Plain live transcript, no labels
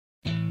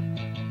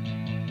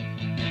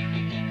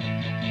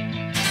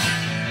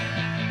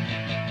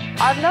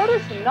I've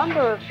noticed a number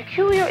of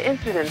peculiar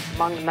incidents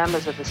among the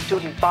members of the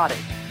student body,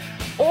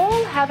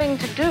 all having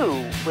to do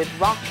with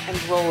rock and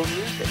roll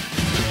music.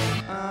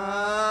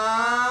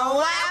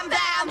 I'm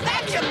down,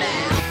 betcha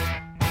now.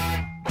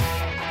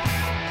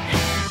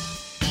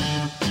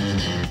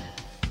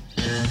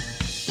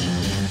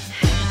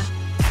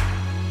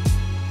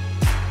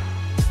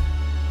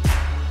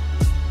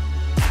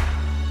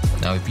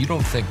 Now, if you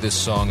don't think this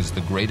song is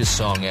the greatest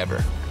song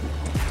ever,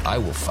 I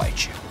will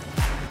fight you.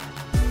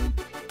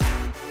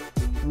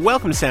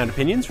 Welcome to Sound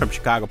Opinions from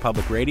Chicago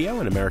Public Radio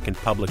and American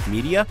Public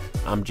Media.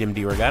 I'm Jim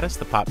DeRogatis,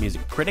 the pop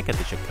music critic at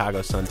the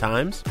Chicago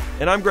Sun-Times.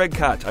 And I'm Greg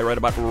Kot. I write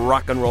about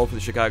rock and roll for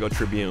the Chicago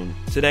Tribune.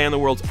 Today on the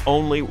world's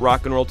only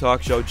rock and roll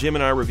talk show, Jim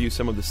and I review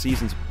some of the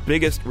season's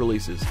biggest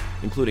releases,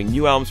 including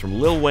new albums from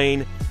Lil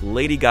Wayne,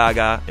 Lady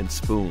Gaga, and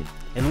Spoon.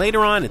 And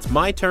later on, it's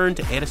my turn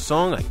to add a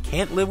song I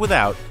can't live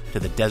without to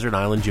the Desert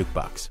Island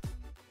Jukebox.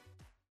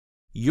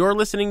 You're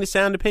listening to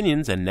Sound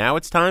Opinions, and now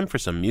it's time for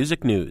some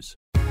music news.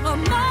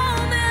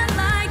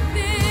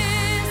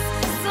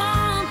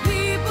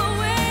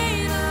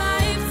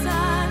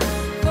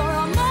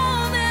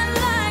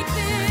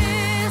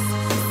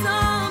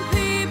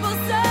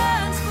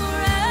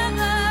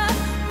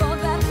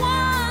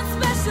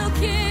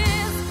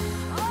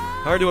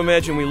 Hard to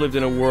imagine we lived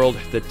in a world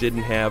that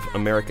didn't have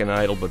American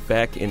Idol, but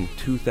back in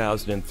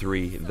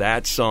 2003,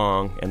 that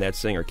song and that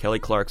singer, Kelly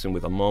Clarkson,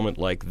 with A Moment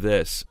Like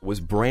This, was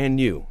brand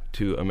new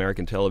to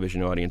American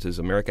television audiences.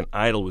 American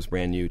Idol was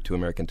brand new to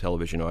American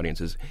television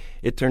audiences.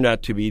 It turned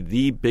out to be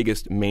the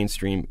biggest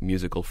mainstream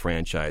musical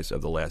franchise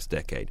of the last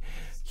decade.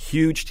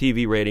 Huge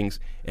TV ratings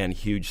and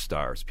huge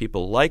stars.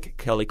 People like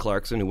Kelly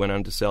Clarkson, who went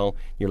on to sell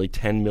nearly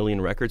 10 million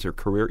records. Her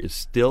career is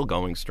still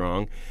going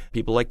strong.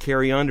 People like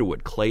Carrie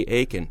Underwood, Clay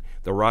Aiken,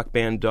 the rock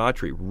band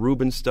Daughtry,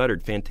 Ruben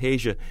Studdard,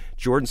 Fantasia,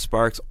 Jordan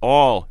Sparks,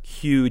 all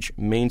huge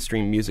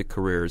mainstream music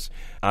careers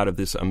out of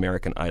this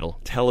American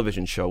Idol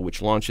television show,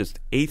 which launched its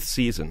 8th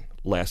season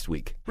last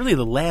week. Really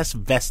the last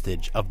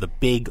vestige of the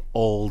big,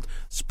 old,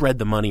 spread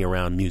the money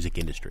around music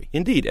industry.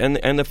 Indeed,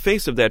 and the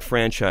face of that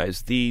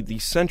franchise, the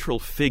central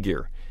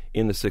figure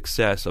in the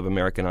success of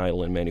American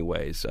Idol in many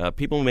ways.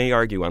 People may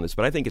argue on this,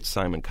 but I think it's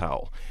Simon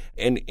Cowell.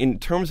 And in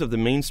terms of the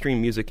mainstream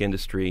music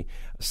industry,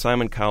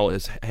 Simon Cowell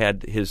has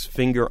had his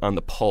finger on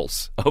the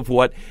pulse of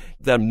what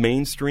the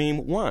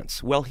mainstream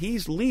wants. Well,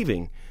 he's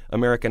leaving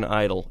American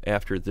Idol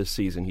after this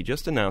season. He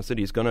just announced that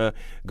he's going to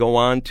go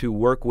on to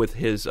work with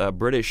his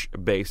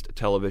British-based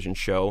television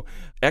show,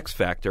 X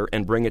Factor,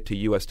 and bring it to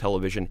U.S.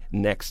 television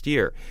next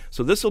year.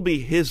 So this will be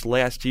his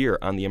last year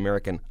on the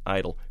American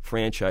Idol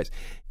franchise.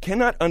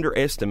 Cannot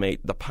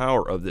underestimate the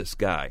power of this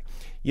guy.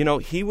 You know,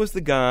 he was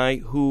the guy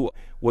who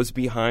was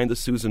behind the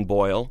Susan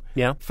Boyle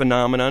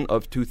phenomenon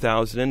of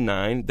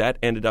 2009. That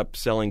ended up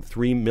selling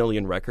 3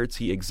 million records.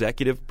 He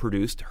executive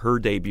produced her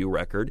debut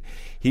record.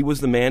 He was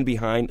the man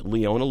behind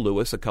Leona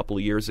Lewis a couple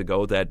of years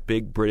ago, that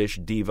big British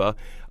diva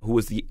who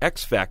was the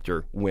X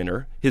Factor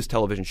winner, his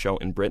television show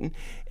in Britain.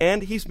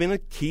 And he's been a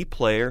key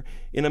player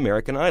in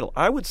American Idol.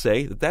 I would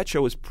say that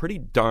show is pretty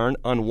darn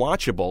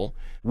unwatchable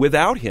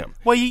without him.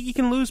 Well, you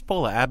can lose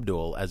Paula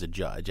Abdul as a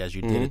judge, as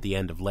you did at the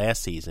end of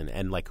last season,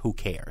 and, who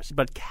cares?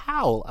 But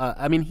Cowell,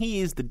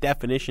 he is the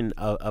definition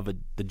of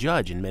the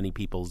judge in many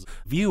people's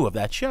view of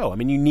that show.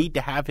 You need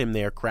to have him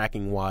there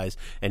cracking wise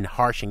and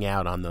harshing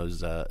out on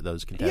those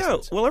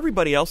contestants. Yeah, well,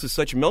 everybody else is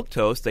such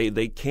milquetoast,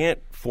 they can't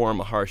form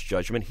a harsh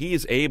judgment. He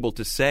is able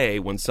to say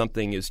when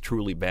something is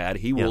truly bad.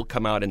 He will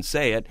come out and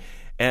say it.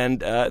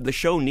 And the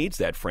show needs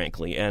that,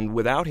 frankly. And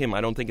without him,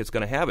 I don't think it's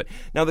going to have it.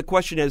 Now, the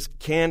question is,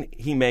 can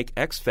he make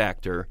X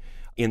Factor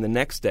in the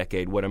next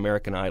decade what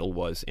American Idol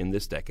was in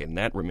this decade? And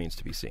that remains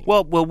to be seen.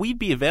 Well, we'd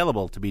be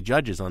available to be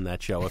judges on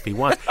that show if he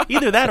wants.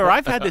 Either that or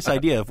I've had this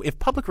idea. If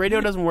public radio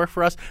doesn't work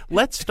for us,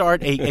 let's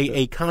start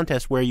a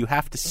contest where you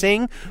have to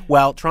sing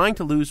while trying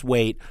to lose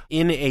weight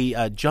in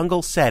a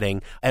jungle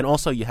setting, and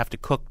also you have to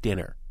cook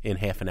dinner in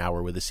half an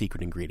hour with a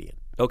secret ingredient.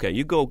 Okay,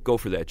 you go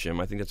for that, Jim.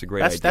 I think that's a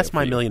great idea. That's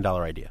my $1 million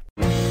idea.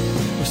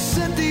 I've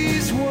said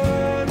these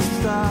words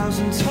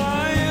 1,000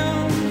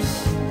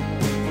 times.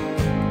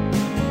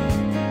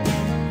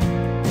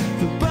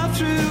 The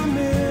bathroom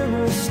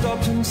mirror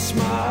stopped and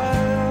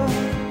smiled.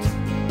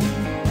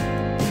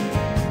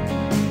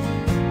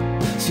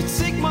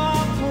 So take my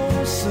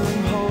pulse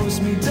and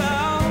hose me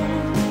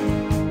down.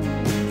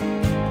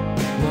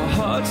 My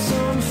heart's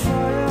on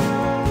fire.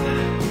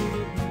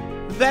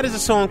 That is a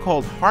song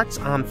called Hearts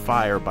on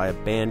Fire by a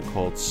band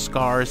called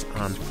Scars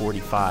on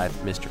 45.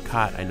 Mr.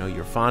 Cott, I know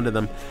you're fond of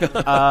them,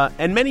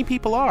 and many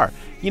people are.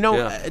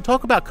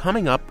 Talk about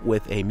coming up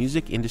with a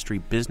music industry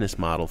business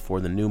model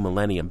for the new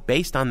millennium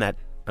based on that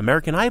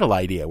American Idol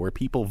idea where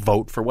people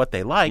vote for what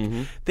they like.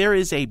 Mm-hmm. There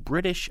is a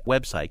British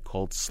website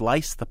called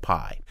Slice the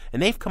Pie,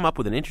 and they've come up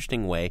with an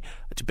interesting way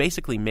to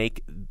basically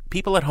make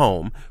people at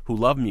home who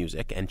love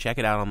music and check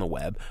it out on the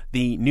web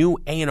the new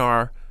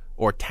A&R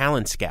or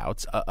talent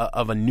scouts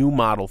of a new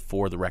model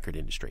for the record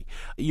industry.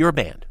 You're a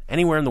band,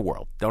 anywhere in the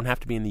world, don't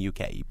have to be in the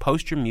UK. You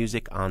post your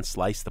music on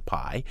Slice the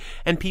Pie,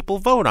 and people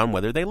vote on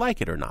whether they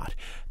like it or not.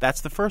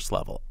 That's the first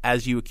level.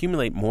 As you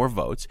accumulate more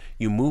votes,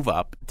 you move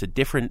up to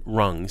different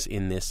rungs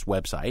in this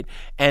website,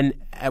 and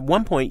at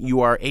one point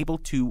you are able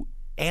to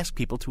ask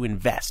people to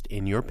invest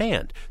in your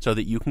band so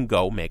that you can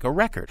go make a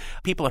record.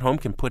 People at home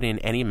can put in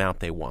any amount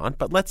they want,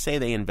 but let's say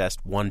they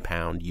invest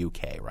 £1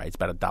 UK, right? It's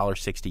about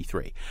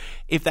 $1.63.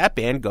 If that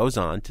band goes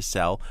on to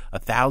sell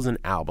 1,000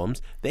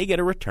 albums, they get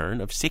a return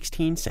of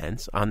 16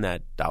 cents on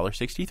that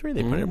 $1.63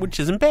 they put in, which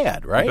isn't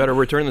bad, right? Better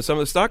return than some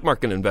of the stock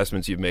market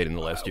investments you've made in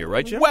the last year,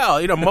 right, Jim?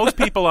 Well, most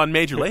people on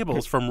major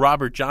labels from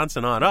Robert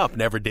Johnson on up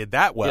never did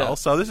that well. Yeah.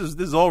 So this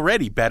is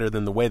already better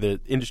than the way the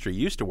industry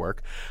used to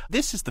work.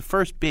 This is the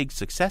first big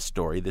success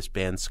story, this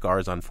band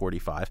Scars on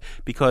 45,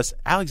 because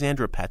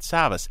Alexandra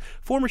Patsavas,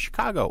 former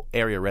Chicago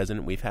area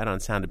resident we've had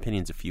on Sound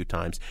Opinions a few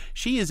times,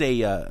 she is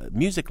a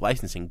music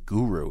licensing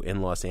guru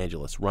in Los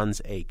Angeles,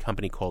 runs a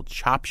company called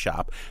Chop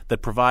Shop that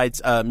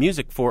provides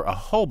music for a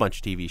whole bunch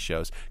of TV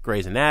shows,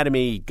 Grey's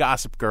Anatomy,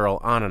 Gossip Girl,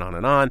 on and on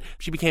and on.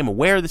 She became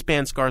aware of this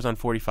band Scars on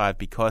 45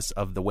 because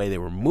of the way they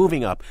were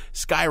moving up,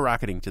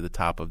 skyrocketing to the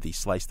top of the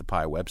Slice the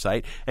Pie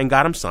website, and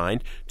got them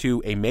signed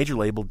to a major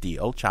label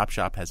deal. Chop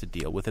Shop has a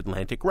deal with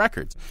Atlantic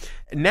Records.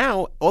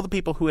 Now, all the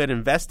people who had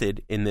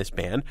invested in this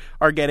band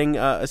are getting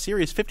a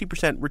serious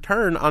 50%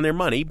 return on their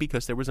money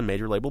because there was a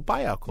major label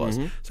buyout clause.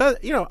 Mm-hmm. So,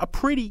 a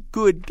pretty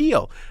good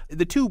deal.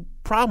 The two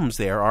problems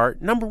there are,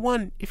 number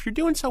one, if you're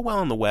doing so well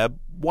on the web,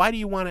 why do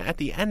you want to, at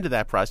the end of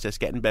that process,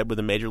 get in bed with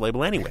a major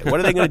label anyway? What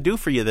are they going to do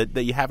for you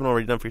that you haven't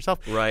already done for yourself?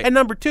 Right. And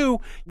number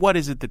two, what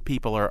is it that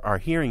people are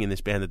hearing in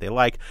this band that they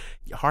like?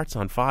 Hearts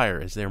on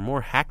Fire. Is there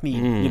more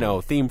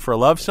hackneyed, theme for a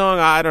love song?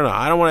 I don't know.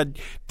 I don't want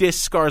to diss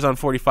Scars on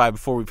 45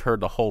 before we've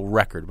heard the whole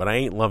record, but I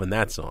ain't loving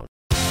that song.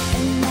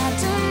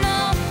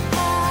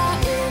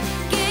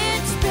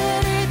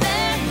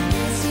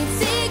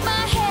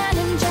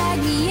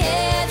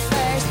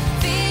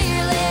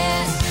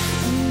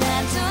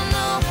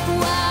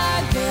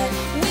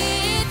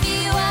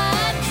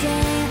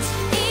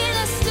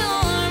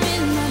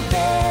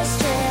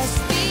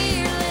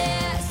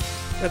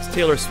 That's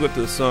Taylor Swift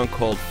with a song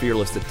called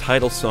Fearless, the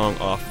title song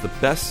off the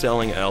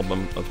best-selling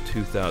album of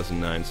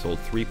 2009, sold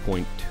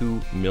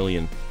 3.2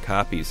 million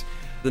copies.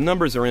 The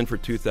numbers are in for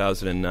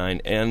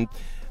 2009, and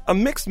a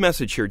mixed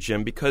message here,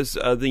 Jim, because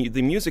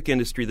the music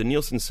industry, the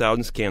Nielsen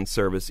SoundScan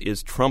service,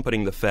 is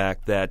trumpeting the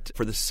fact that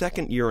for the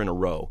second year in a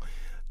row,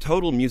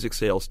 total music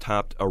sales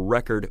topped a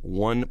record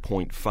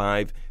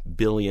 1.5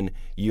 billion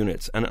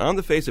units. And on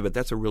the face of it,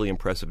 that's a really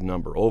impressive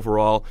number.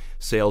 Overall,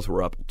 sales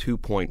were up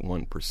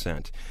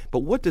 2.1%. But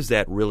what does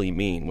that really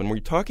mean? When we're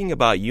talking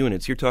about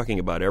units, you're talking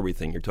about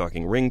everything. You're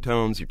talking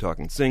ringtones, you're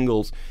talking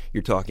singles,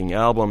 you're talking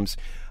albums.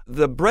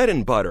 The bread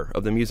and butter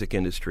of the music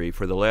industry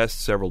for the last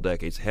several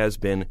decades has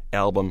been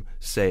album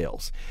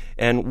sales.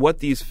 And what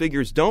these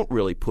figures don't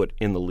really put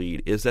in the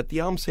lead is that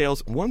the album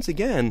sales, once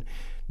again,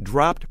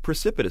 dropped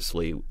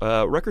precipitously.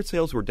 Record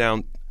sales were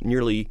down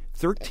nearly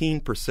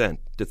 13%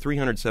 to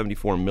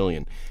 374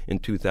 million in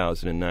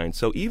 2009.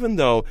 So even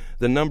though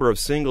the number of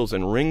singles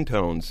and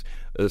ringtones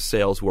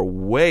sales were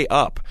way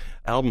up,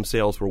 album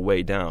sales were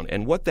way down.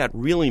 And what that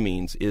really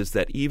means is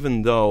that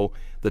even though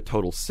the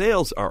total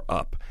sales are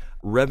up,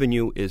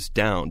 revenue is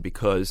down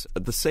because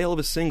the sale of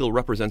a single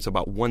represents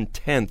about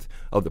 1/10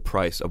 of the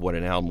price of what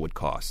an album would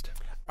cost.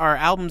 Are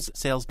albums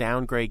sales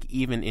down, Greg,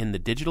 even in the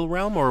digital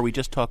realm, or are we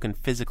just talking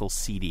physical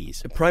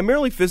CDs?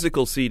 Primarily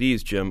physical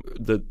CDs, Jim.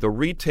 The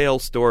retail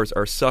stores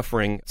are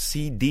suffering.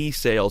 CD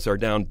sales are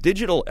down.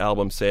 Digital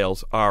album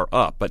sales are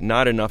up, but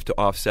not enough to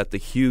offset the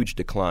huge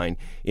decline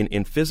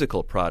in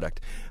physical product.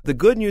 The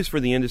good news for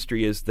the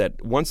industry is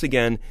that, once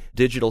again,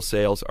 digital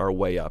sales are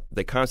way up.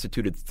 They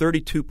constituted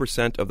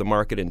 32% of the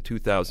market in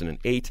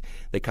 2008.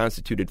 They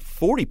constituted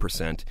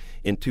 40%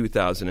 in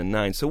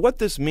 2009. So what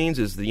this means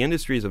is the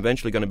industry is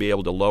eventually going to be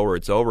able to lower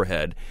its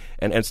overhead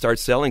and start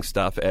selling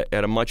stuff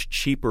at a much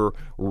cheaper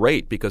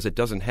rate because it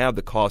doesn't have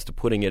the cost of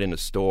putting it in a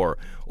store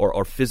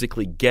or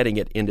physically getting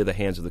it into the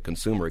hands of the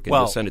consumer. It can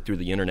just send it through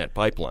the internet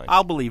pipeline.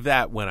 I'll believe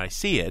that when I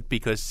see it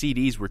because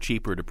CDs were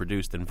cheaper to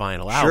produce than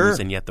vinyl albums,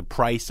 and yet the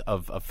price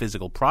of a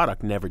physical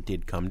product never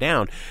did come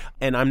down.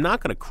 And I'm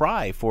not going to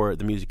cry for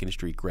the music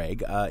industry,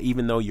 Greg,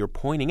 even though you're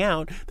pointing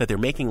out that they're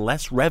making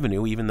less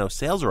revenue even though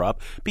sales are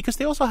up because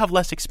they also have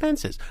less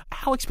expenses.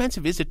 How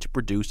expensive is it to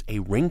produce a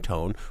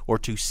ringtone or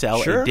to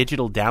sell a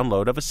digital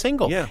download of a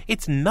single? Yeah.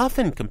 It's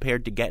nothing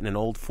compared to getting an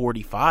old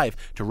 45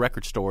 to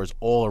record stores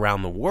all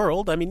around the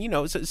world. I mean,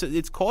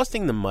 it's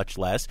costing them much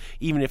less,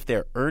 even if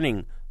they're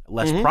earning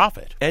less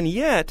profit. And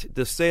yet,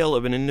 the sale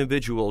of an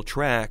individual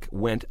track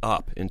went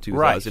up in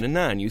 2009.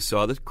 Right. You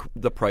saw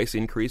the price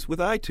increase with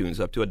iTunes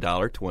up to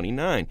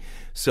 $1.29.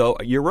 So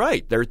you're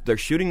right. They're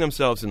shooting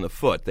themselves in the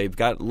foot. They've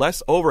got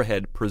less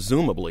overhead,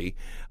 presumably,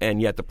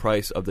 and yet the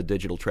price of the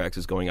digital tracks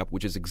is going up,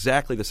 which is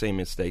exactly the same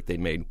mistake they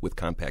made with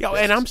compact discs.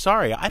 And I'm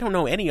sorry, I don't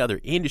know any other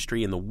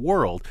industry in the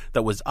world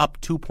that was up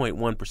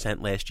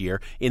 2.1% last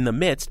year in the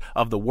midst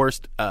of the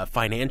worst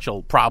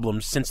financial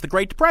problems since the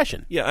Great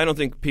Depression. Yeah, I don't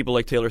think people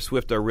like Taylor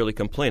Swift are really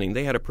complaining.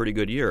 They had a pretty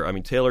good year. I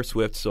mean, Taylor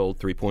Swift sold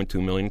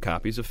 3.2 million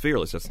copies of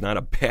Fearless. That's not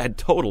a bad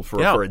total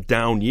for a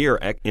down year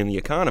in the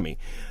economy.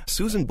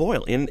 Susan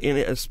Boyle, in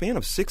a span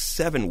of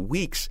 6-7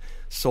 weeks,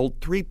 sold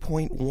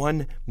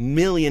 3.1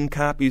 million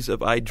copies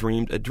of I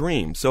Dreamed a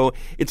Dream. So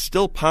it's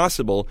still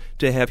possible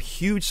to have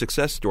huge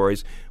success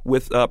stories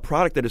with a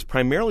product that is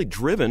primarily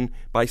driven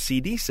by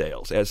CD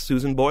sales, as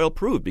Susan Boyle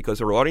proved, because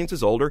her audience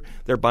is older.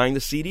 They're buying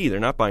the CD. They're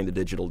not buying the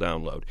digital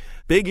download.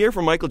 Big year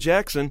for Michael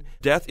Jackson.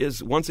 Death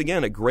is, once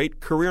again, a great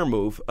career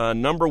move.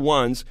 Number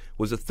Ones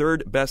was the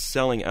third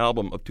best-selling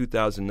album of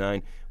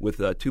 2009 with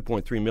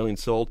 2.3 million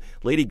sold.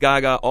 Lady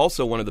Gaga,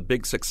 also one of the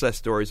big success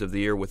stories of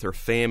the year with her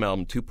Fame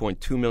album,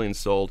 2.2 million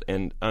sold.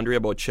 And Andrea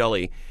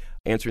Bocelli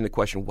answering the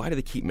question, why do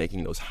they keep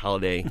making those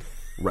holiday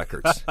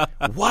records?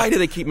 Why do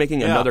they keep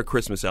making another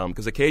Christmas album?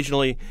 Because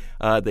occasionally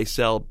they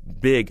sell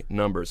big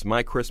numbers.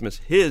 My Christmas,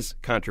 his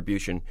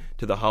contribution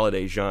to the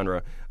holiday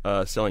genre,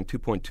 selling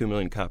 2.2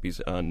 million copies,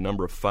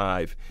 number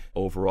 5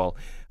 overall.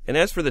 And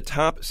as for the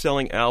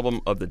top-selling album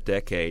of the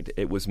decade,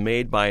 it was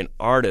made by an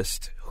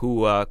artist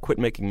who quit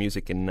making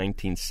music in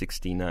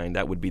 1969.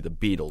 That would be the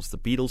Beatles. The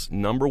Beatles'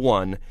 number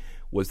 1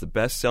 was the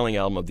best-selling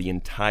album of the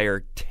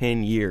entire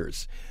 10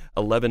 years.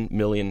 11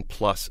 million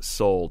plus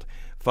sold.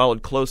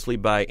 Followed closely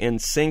by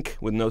NSYNC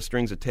with No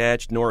Strings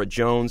Attached, Norah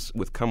Jones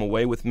with Come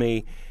Away With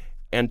Me,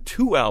 and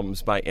 2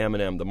 albums by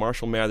Eminem, the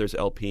Marshall Mathers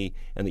LP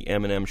and the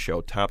Eminem Show,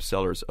 top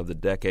sellers of the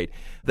decade.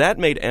 That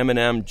made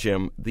Eminem,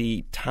 Jim,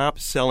 the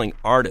top-selling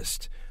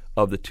artist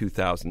of the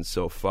 2000s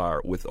so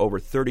far, with over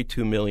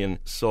 32 million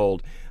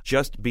sold,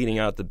 just beating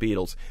out the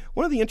Beatles.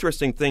 One of the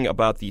interesting things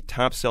about the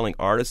top-selling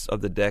artists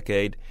of the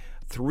decade,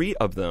 3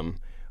 of them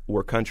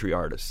were country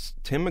artists: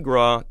 Tim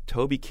McGraw,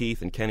 Toby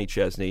Keith, and Kenny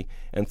Chesney,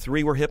 and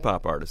 3 were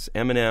hip-hop artists: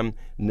 Eminem,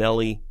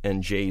 Nelly,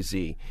 and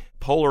Jay-Z.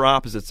 Polar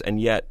opposites, and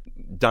yet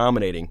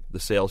dominating the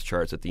sales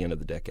charts at the end of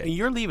the decade.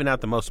 You're leaving out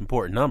the most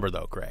important number,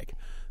 though, Craig.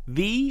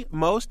 The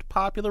most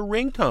popular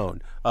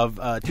ringtone of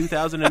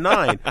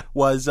 2009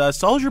 was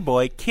Soulja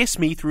Boy, Kiss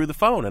Me Through the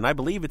Phone, and I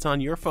believe it's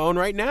on your phone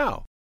right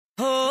now.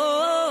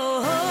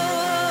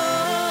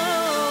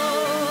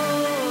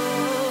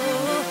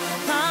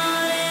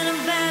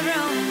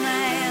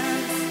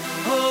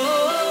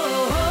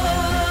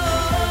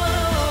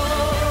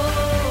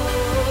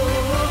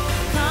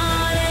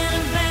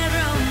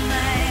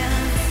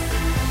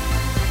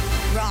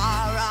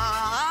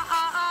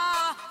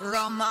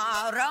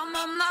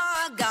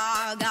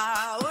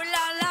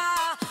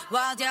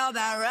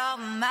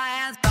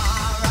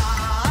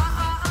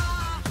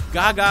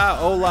 Gaga,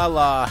 oh la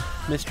la,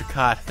 Mr.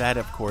 Cott. That,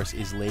 of course,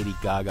 is Lady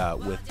Gaga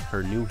with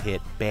her new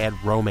hit, Bad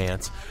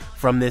Romance,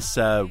 from this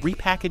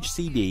repackaged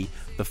CD,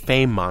 The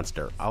Fame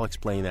Monster. I'll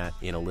explain that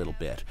in a little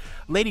bit.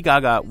 Lady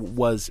Gaga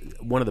was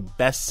one of the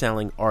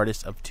best-selling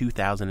artists of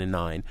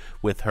 2009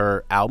 with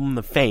her album,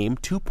 The Fame,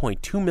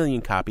 2.2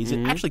 million copies.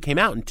 It actually came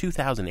out in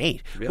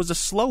 2008. It was a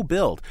slow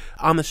build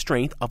on the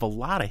strength of a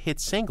lot of hit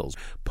singles.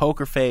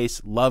 Poker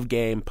Face, Love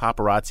Game,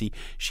 Paparazzi.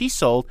 She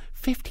sold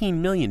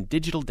 15 million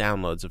digital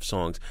downloads of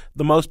songs,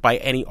 the most by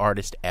any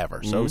artist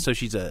ever. So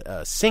she's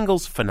a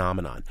singles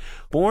phenomenon.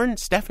 Born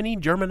Stephanie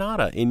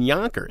Germanotta in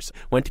Yonkers.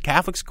 Went to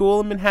Catholic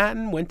school in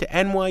Manhattan, went to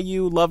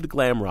NYU, loved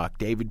glam rock,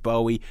 David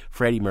Bowie,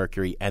 Freddie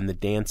Mercury, and the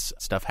dance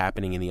stuff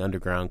happening in the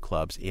underground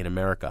clubs in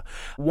America.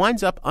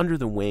 Winds up under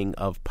the wing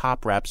of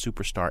pop rap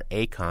superstar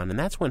Akon, and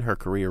that's when her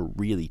career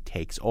really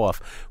takes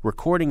off,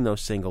 recording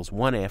those singles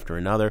one after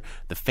another.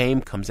 The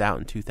Fame comes out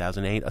in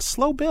 2008, a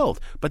slow build,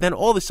 but then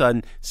all of a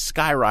sudden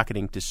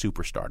skyrocketing to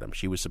superstardom.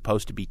 She was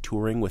supposed to be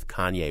touring with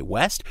Kanye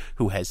West,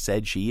 who has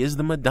said she is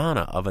the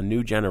Madonna of a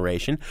new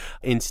generation.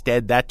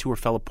 Instead, that tour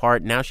fell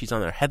apart. Now she's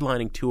on a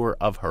headlining tour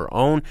of her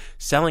own,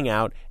 selling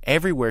out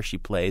everywhere she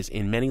plays,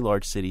 in many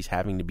large cities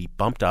having to be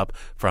bumped up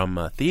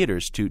from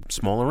theaters to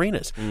small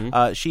arenas.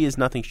 She is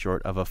nothing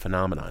short of a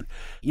phenomenon.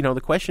 You know,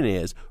 the question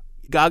is,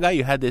 Gaga,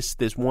 you had this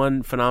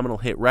one phenomenal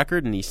hit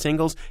record and these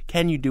singles.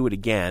 Can you do it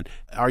again?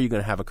 Are you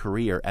going to have a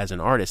career as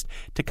an artist?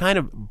 To kind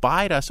of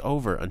bide us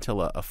over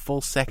until a full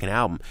second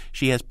album,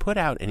 she has put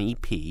out an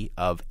EP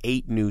of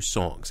 8 new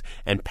songs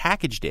and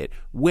packaged it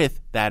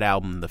with that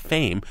album, The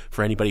Fame,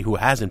 for anybody who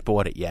hasn't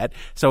bought it yet.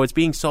 So it's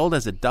being sold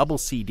as a double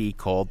CD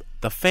called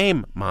The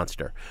Fame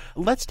Monster.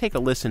 Let's take a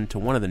listen to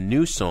one of the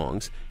new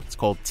songs. It's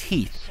called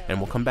Teeth, and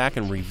we'll come back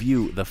and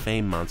review The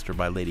Fame Monster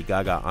by Lady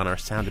Gaga on our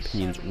Sound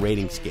Opinions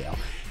rating scale.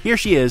 Here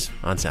she is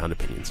on Sound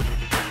Opinions.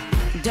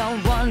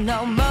 Don't want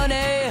no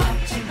money.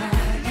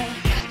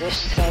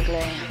 This is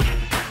ugly.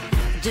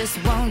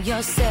 Just want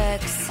your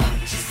sex.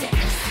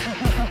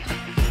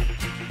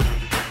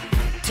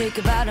 Take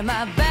a bite of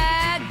my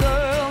bad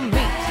girl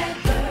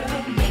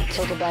meat.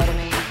 Take a bite of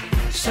me.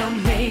 Show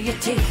me your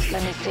teeth.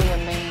 Let me see your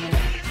mane.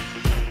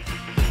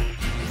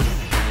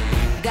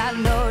 Got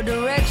no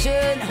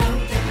direction.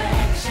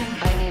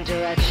 I need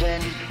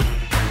direction.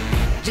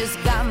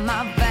 Just got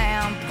my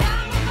vamp.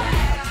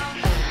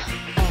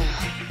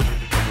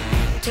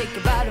 Take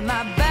a bite of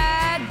my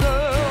bad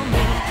girl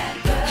meat.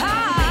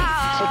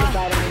 Take a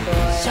bite of me,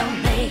 boy. Show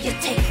me your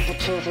teeth. The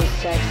truth is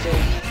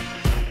sexy.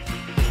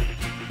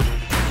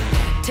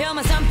 Tell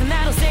me something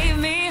that'll save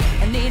me.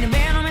 I need a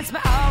man who makes me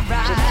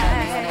alright. Just tell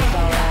me when it's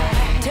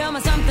alright. Tell me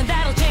something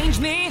that'll change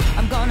me.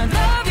 I'm gonna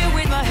love you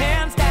with my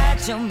hands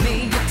tied. Show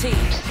me your teeth.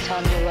 Just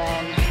tell me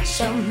when.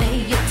 Show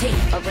me your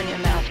teeth. Open your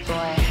mouth,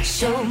 boy.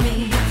 Show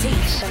me your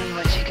teeth. Show me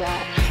what you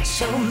got.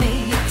 Show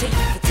me your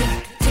teeth.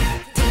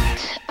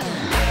 Teeth.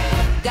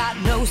 Got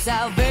no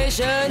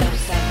salvation. No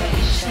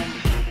salvation.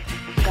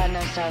 Got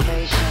no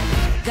salvation.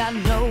 Got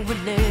no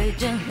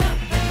religion.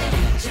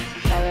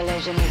 My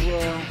religion is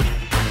you.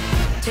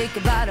 Take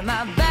a bite of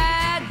my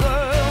bad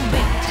girl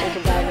meat. Take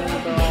a bite of me,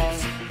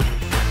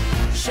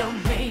 boy. Show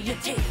me your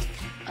teeth.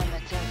 I'm a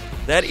tip.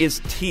 That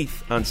is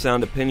Teeth on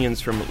Sound Opinions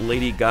from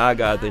Lady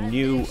Gaga. The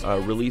new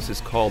release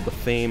is called The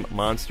Fame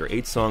Monster.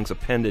 8 songs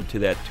appended to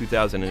that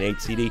 2008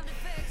 CD.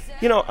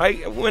 You know,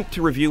 I went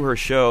to review her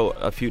show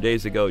a few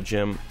days ago,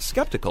 Jim,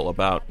 skeptical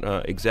about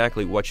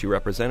exactly what she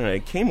represented. I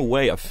came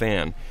away a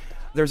fan.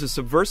 There's a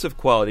subversive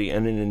quality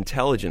and an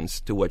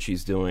intelligence to what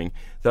she's doing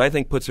that I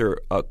think puts her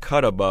a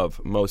cut above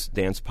most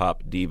dance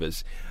pop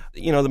divas.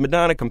 You know, the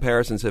Madonna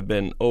comparisons have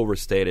been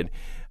overstated,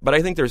 but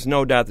I think there's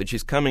no doubt that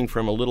she's coming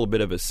from a little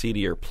bit of a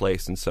seedier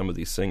place than some of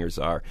these singers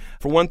are.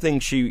 For one thing,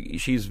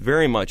 she's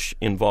very much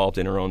involved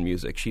in her own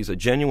music. She's a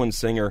genuine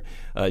singer,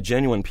 a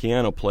genuine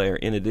piano player,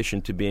 in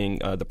addition to being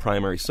the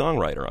primary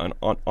songwriter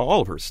on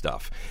all of her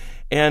stuff.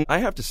 And I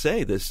have to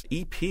say, this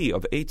EP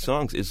of 8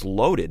 songs is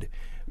loaded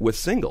with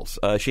singles.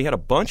 She had a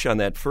bunch on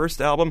that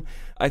first album.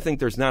 I think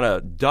there's not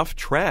a duff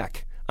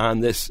track on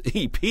this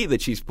EP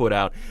that she's put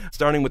out,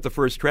 starting with the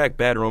first track,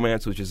 Bad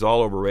Romance, which is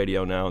all over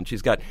radio now, and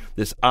she's got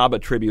this ABBA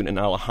tribute in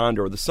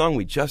Alejandro. The song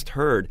we just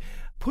heard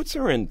puts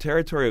her in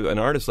territory of an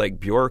artist like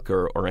Bjork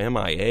or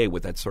MIA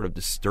with that sort of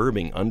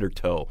disturbing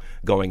undertow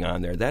going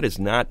on there. That is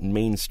not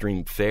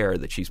mainstream fare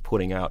that she's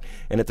putting out,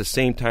 and at the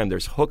same time,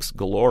 there's hooks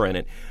galore in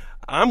it.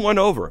 I'm won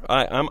over.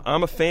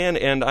 I'm a fan,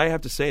 and I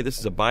have to say, this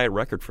is a buy-it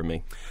record for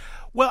me.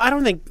 Well, I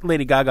don't think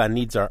Lady Gaga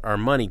needs our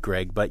money,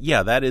 Greg, but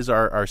yeah, that is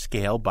our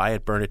scale. Buy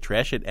it, burn it,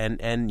 trash it,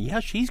 and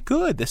yeah, she's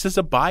good. This is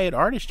a buy it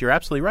artist. You're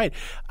absolutely right.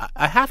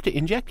 I have to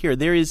inject here,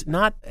 there is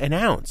not an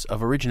ounce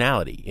of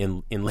originality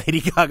in Lady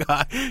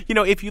Gaga. You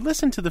know, if you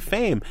listen to The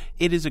Fame,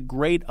 it is a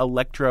great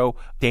electro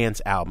dance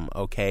album,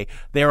 okay?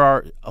 There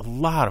are a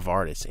lot of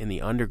artists in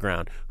the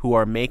underground who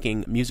are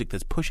making music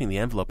that's pushing the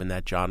envelope in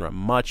that genre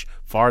much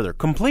farther,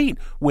 complete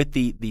with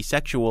the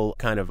sexual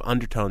kind of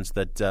undertones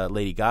that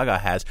Lady Gaga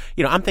has.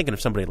 You know, I'm thinking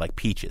of somebody like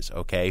Peaches,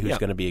 okay, who's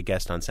going to be a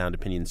guest on Sound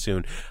Opinion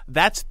soon.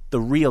 That's the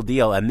real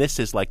deal, and this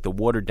is like the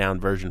watered-down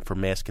version for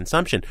mass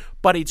consumption,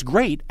 but it's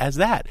great as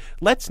that.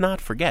 Let's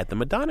not forget, the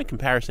Madonna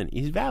comparison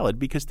is valid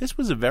because this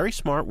was a very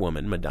smart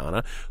woman,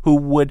 Madonna, who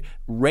would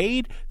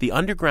raid the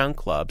underground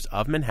clubs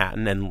of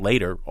Manhattan and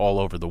later all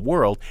over the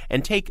world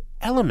and take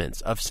elements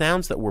of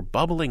sounds that were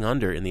bubbling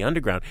under in the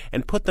underground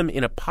and put them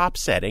in a pop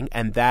setting,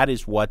 and that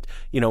is what,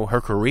 you know,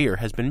 her career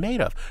has been made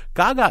of.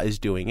 Gaga is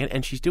doing it,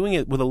 and she's doing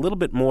it with a little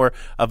bit more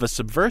of a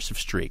subversive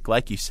streak,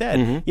 like you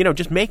said, you know,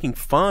 just making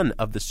fun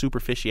of the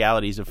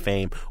superficialities of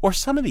Fame or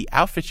some of the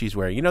outfits she's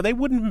wearing. You know, they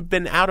wouldn't have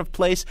been out of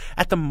place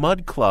at the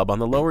Mud Club on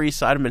the Lower East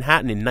Side of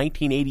Manhattan in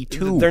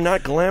 1982. They're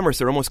not glamorous.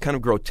 They're almost kind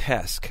of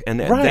grotesque, and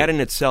that in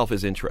itself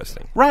is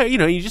interesting. Right. You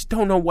know, you just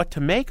don't know what to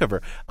make of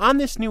her. On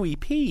this new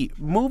EP,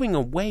 moving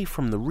away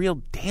from the real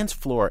dance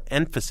floor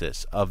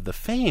emphasis of The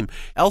Fame.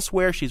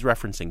 Elsewhere, she's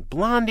referencing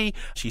Blondie.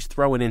 She's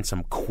throwing in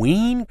some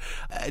Queen.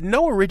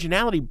 No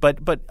originality, but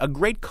a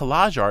great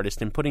collage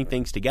artist in putting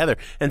things together,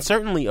 and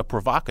certainly a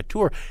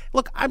provocateur.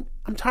 Look, I'm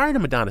tired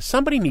of Madonna.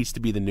 Somebody needs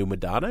to be the new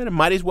Madonna, and it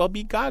might as well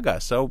be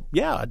Gaga. So,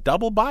 yeah, a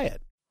double buy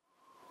it.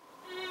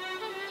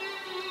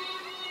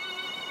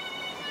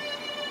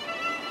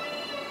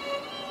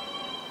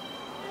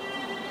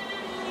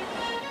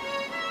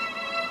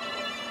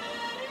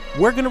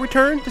 We're going to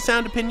return to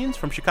Sound Opinions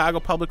from Chicago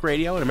Public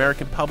Radio and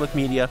American Public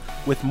Media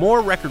with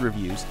more record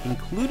reviews,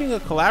 including a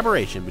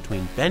collaboration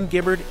between Ben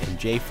Gibbard and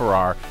Jay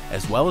Farrar,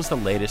 as well as the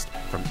latest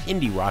from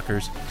indie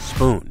rockers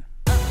Spoon.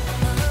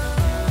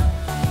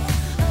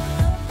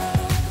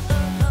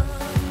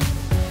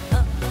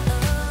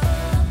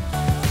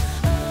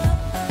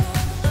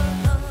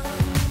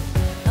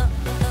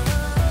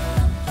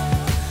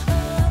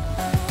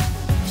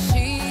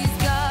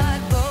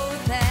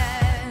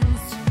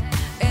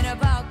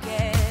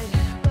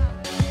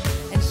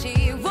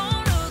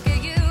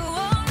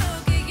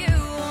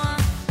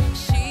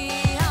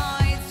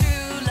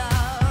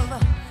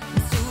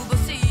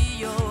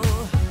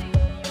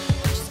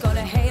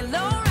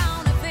 Halo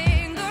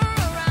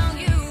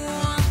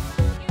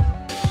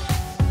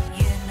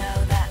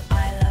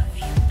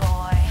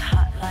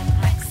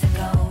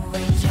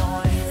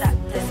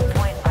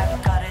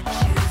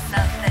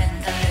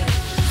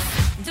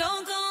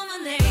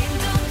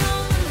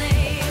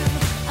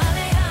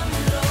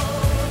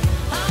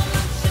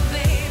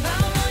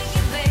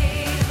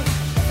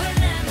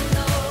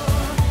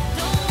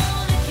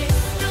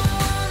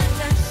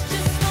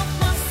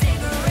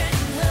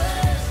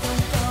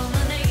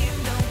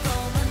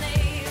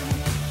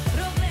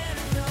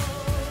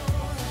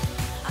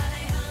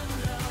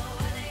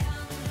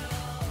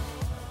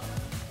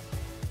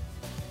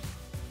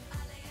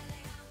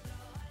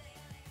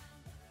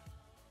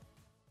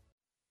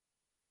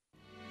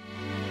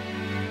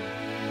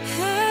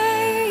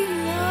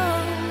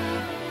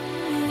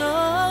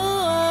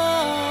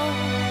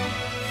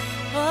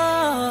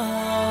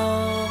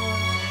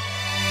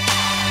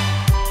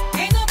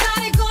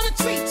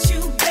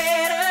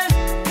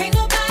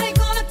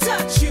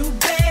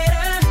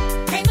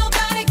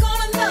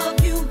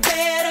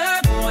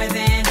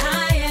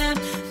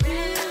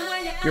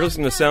You're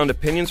listening to Sound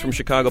Opinions from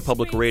Chicago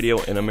Public Radio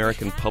and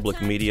American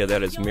Public Media.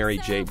 That is Mary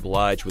J.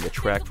 Blige with a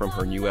track from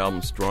her new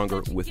album,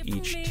 Stronger with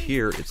Each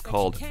Tear. It's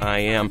called I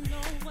Am.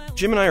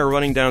 Jim and I are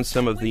running down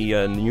some of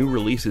the new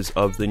releases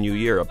of the new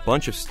year. A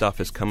bunch of stuff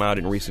has come out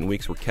in recent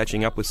weeks. We're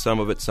catching up with some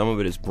of it. Some of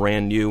it is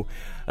brand new.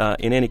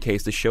 In any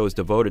case, the show is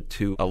devoted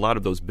to a lot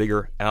of those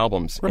bigger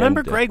albums.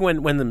 Remember, Greg,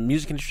 when the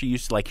music industry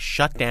used to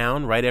shut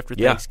down right after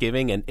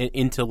Thanksgiving and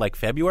into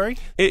February?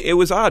 It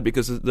was odd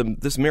because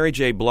this Mary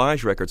J.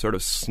 Blige record sort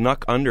of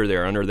snuck under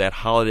that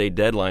holiday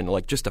deadline,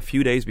 just a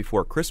few days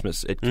before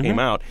Christmas it came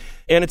out.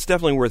 And it's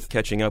definitely worth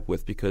catching up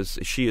with because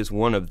she is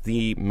one of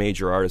the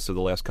major artists of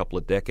the last couple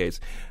of decades.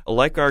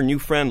 Like our new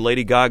friend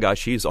Lady Gaga,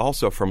 she's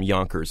also from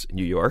Yonkers,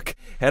 New York.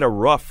 Had a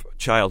rough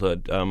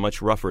childhood,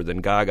 much rougher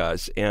than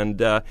Gaga's,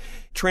 and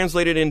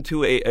translated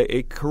into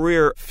a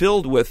career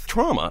filled with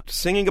trauma,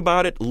 singing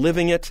about it,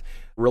 living it,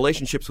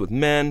 relationships with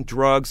men,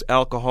 drugs,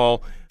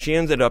 alcohol. She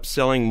ended up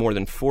selling more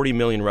than 40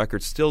 million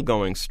records, still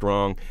going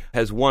strong,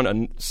 has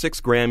won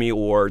 6 Grammy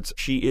Awards.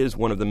 She is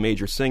one of the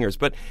major singers,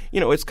 but,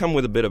 it's come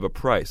with a bit of a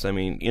price. I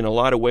mean, in a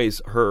lot of ways,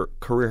 her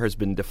career has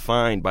been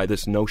defined by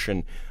this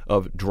notion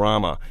of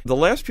drama. The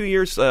last few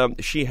years,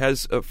 she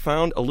has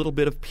found a little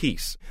bit of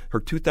peace. Her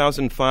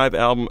 2005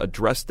 album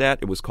addressed that.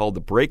 It was called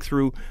The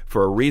Breakthrough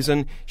for a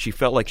reason. She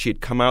felt like she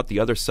had come out the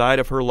other side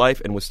of her life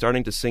and was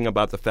starting to sing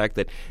about the fact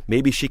that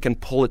maybe she can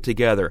pull it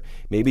together.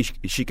 Maybe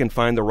she can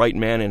find the right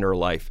man in her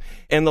life.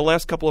 And the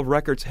last couple of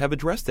records have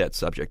addressed that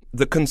subject.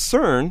 The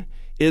concern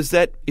is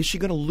she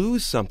going to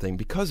lose something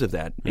because of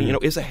that?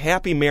 Is a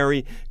happy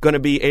Mary going to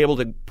be able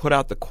to put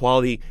out the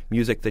quality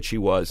music that she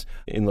was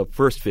in the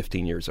first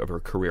 15 years of her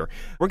career?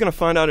 We're going to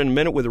find out in a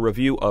minute with a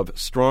review of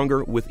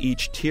Stronger with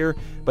Each Tear.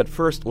 But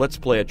first, let's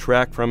play a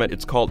track from it.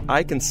 It's called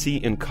I Can See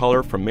in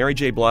Color from Mary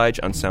J. Blige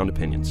on Sound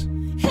Opinions.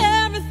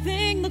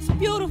 Everything looks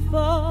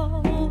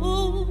beautiful.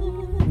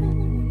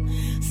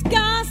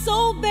 Sky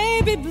so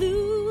baby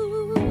blue.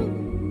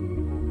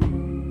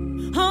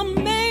 I'm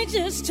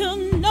anxious to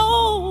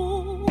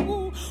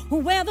know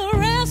where the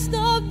rest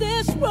of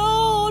this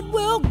road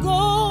will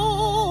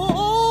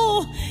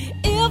go.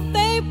 If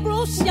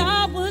April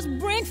showers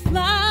bring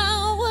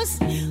flowers,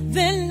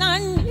 then I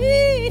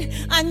need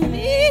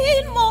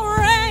more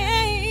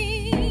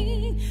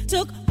rain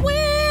to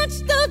quench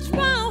the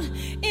drought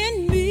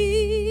in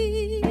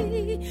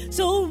me.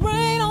 So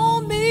rain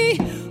on me,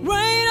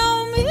 rain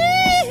on me.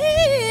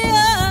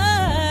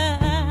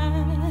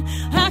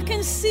 I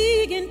can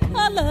see in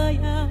color,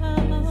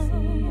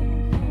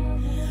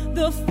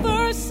 the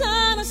first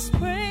sign of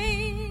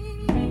spring.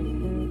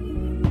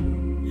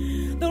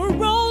 The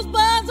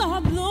rosebuds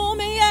are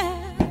blooming,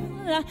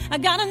 yeah. I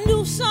got a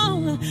new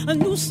song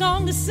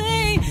to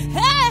sing.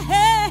 Hey,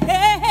 hey,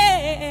 hey,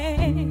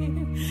 hey.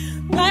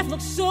 Life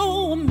looks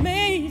so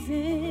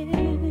amazing.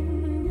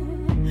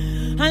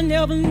 I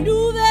never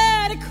knew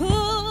that it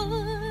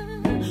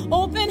could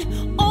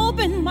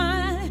open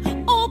my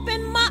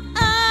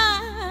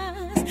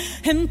eyes,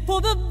 and for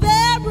the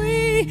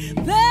very,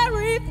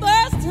 very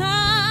first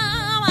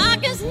time I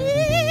can see.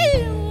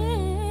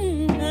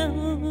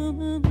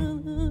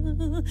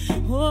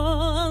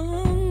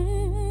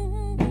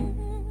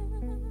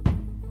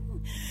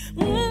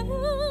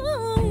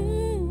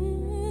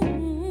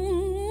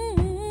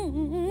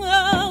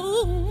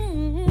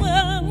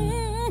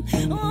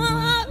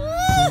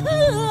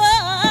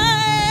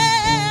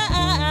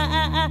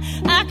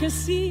 I can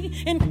see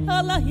in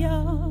color,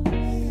 y'all.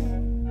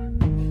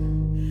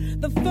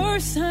 The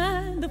first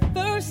signs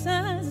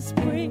of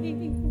spring.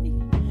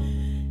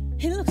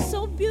 It looks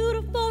so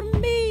beautiful to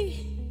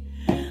me.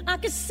 I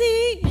can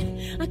see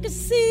how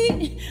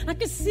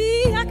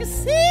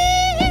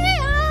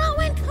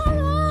in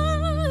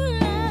color.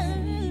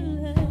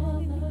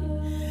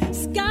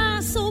 Sky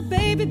so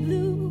baby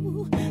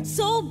blue,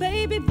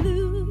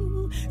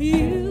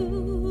 you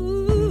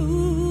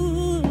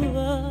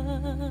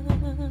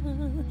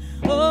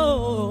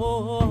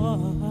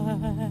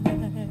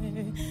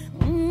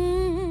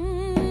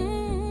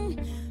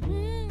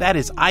That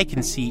is I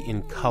Can See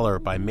in Color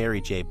by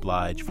Mary J.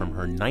 Blige from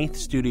her 9th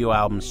studio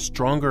album,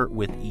 Stronger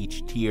with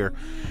Each Tear.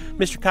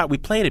 Mr. Cott, we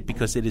played it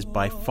because it is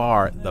by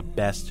far the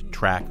best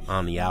track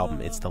on the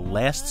album. It's the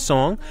last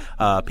song.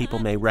 People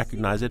may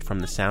recognize it from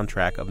the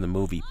soundtrack of the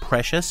movie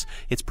Precious.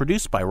 It's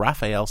produced by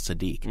Raphael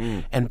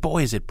Sadiq. And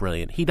boy, is it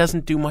brilliant. He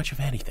doesn't do much of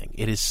anything.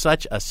 It is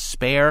such a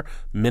spare,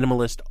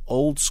 minimalist,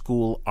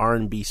 old-school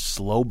R&B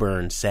slow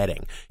burn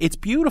setting. It's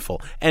beautiful,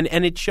 and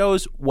it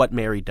shows what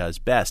Mary does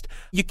best.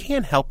 You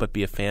can't help but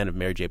be a fan of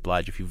Mary J.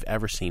 Blige if you've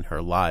ever seen her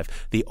live.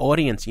 The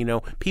audience,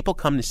 people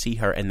come to see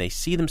her and they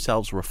see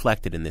themselves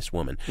reflected in this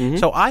woman. Mm-hmm.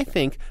 So I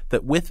think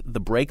that with the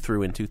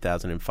breakthrough in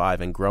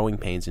 2005 and Growing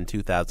Pains in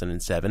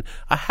 2007,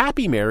 A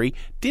Happy Mary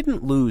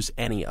didn't lose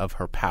any of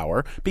her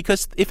power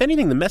because, if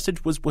anything, the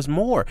message was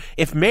more.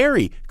 If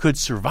Mary could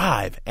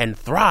survive and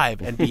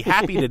thrive and be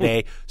happy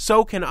today,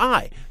 so can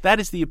I. That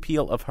is the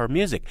appeal of her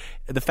music.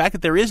 The fact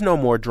that there is no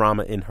more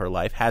drama in her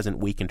life hasn't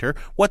weakened her.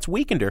 What's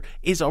weakened her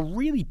is a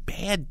really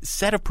bad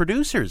set of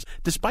producers,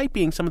 despite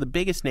being some of the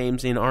biggest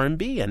names in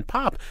R&B and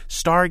pop.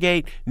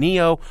 Stargate,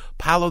 Neo,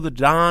 Paulo the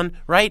Don,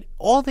 right?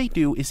 All they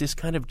do is this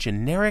kind of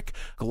generic,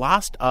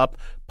 glossed up,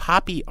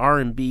 poppy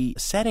R&B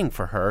setting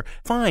for her.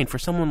 Fine for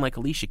someone like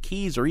Alicia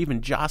Keys or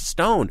even Joss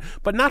Stone,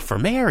 but not for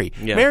Mary.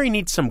 Yeah. Mary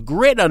needs some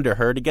grit under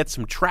her to get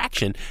some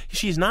traction.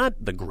 She's not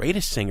the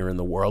greatest singer in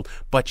the world,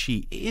 but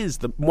she is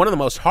one of the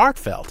most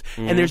heartfelt.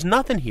 Mm-hmm. And there's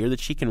nothing here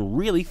that she can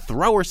really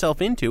throw herself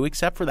into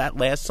except for that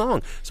last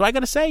song. So I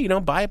got to say,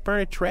 buy it, burn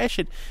it, trash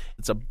it.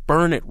 It's a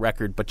burn it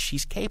record, but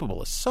she's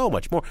capable of so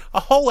much more. A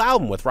whole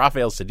album with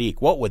Raphael Sadiq,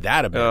 what would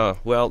that have been?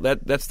 Well,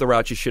 that's the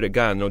route you should have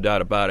gone, no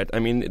doubt about it. I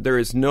mean, there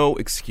is no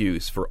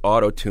excuse for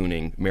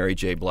auto-tuning Mary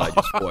J.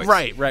 Blige's voice.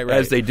 Right.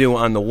 As they do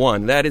on The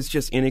One. That is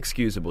just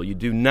inexcusable. You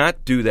do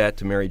not do that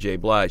to Mary J.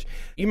 Blige.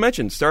 You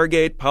mentioned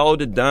Stargate, Paulo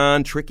de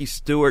Don, Tricky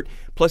Stewart.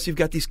 Plus, you've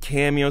got these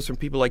cameos from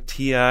people like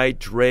T.I.,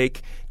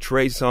 Drake,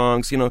 Trey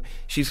Songz.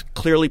 She's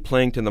clearly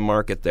playing to the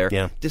market there.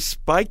 Yeah.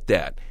 Despite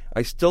that,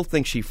 I still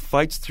think she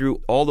fights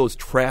through all those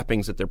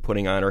trappings that they're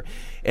putting on her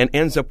and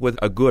ends up with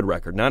a good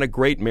record. Not a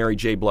great Mary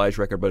J. Blige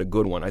record, but a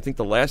good one. I think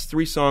the last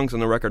 3 songs on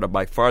the record are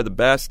by far the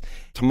best.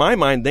 To my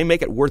mind, they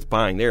make it worth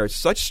buying. They are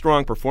such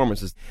strong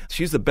performances.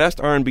 She's the best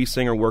R&B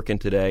singer working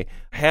today,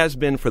 has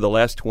been for the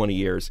last 20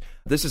 years.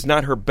 This is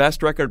not her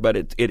best record, but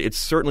it's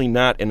certainly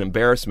not an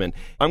embarrassment.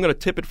 I'm going to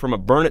tip it from a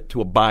burn it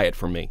to a buy it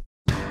for me.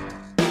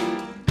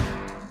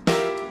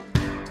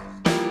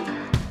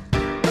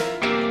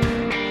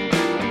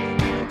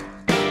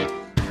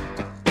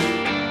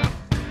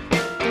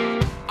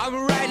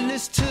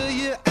 To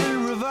you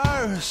in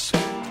reverse.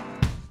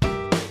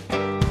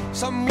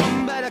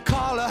 Someone better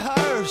call a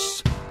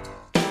hearse.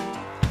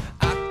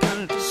 I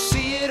can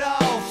see it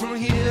all from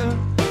here,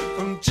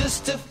 from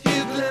just a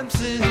few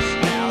glimpses.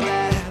 Now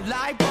that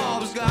light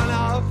bulb's gone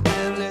off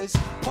and it's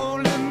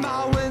pulling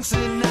my winds,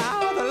 and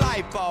now the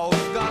light bulb's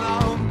gone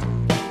off.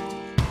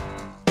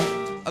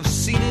 I've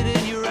seen it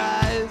in your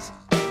eyes,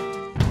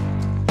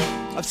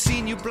 I've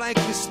seen you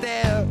blankly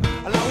stare,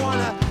 and I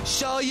wanna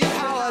show you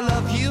how I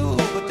love you,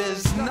 but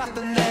there's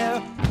nothing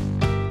there.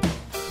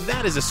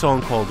 That is a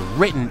song called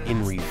Written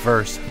in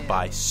Reverse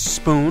by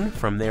Spoon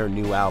from their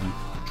new album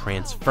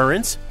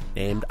Transference,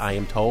 named, I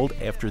am told,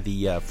 after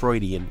the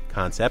Freudian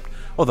concept,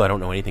 although I don't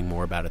know anything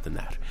more about it than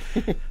that.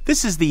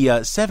 This is the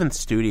 7th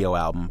studio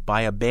album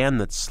by a band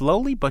that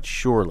slowly but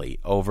surely,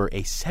 over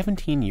a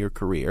 17-year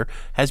career,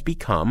 has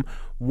become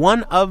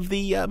one of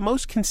the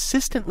most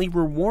consistently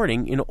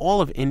rewarding in all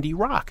of indie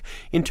rock.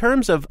 In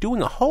terms of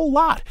doing a whole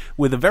lot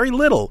with a very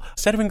little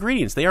set of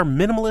ingredients, they are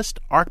minimalist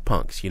art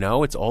punks.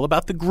 It's all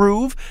about the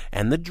groove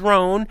and the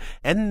drone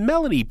and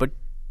melody, but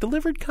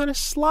delivered kind of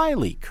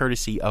slyly,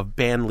 courtesy of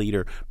band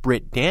leader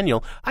Britt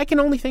Daniel. I can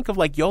only think of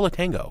like Yo La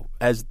Tengo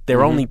as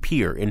their only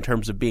peer in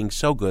terms of being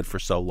so good for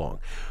so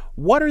long.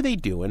 What are they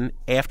doing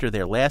after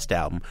their last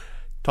album?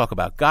 Talk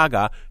about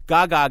Gaga.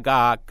 Gaga,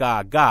 ga,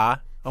 ga, ga.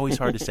 Always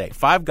hard to say.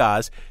 5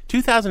 Gas.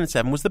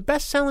 2007 was the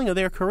best selling of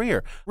their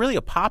career. Really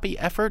a poppy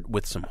effort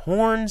with some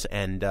horns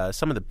and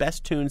some of the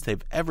best tunes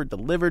they've ever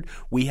delivered.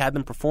 We had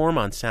them perform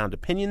on Sound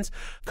Opinions.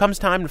 Comes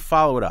time to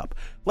follow it up.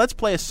 Let's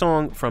play a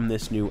song from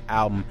this new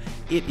album.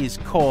 It is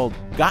called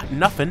Got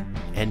Nuffin,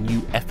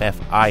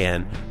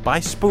 N-U-F-F-I-N, by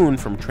Spoon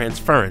from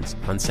Transference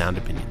on Sound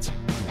Opinions.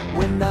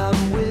 When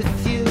I'm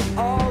with you,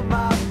 all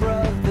my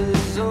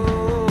brothers,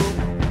 oh,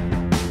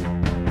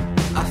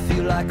 I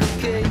feel like a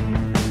king.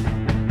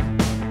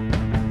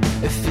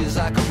 It feels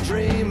like I'm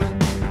dreaming.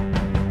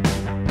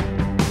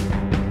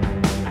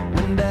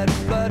 When that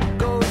blood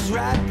goes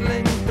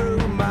rattling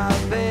through my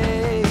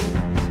veins,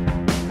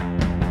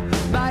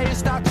 my ears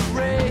start to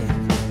ring.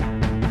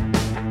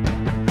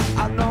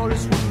 I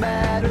notice what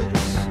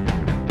matters,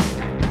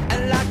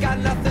 and I got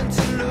nothing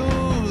to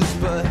lose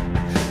but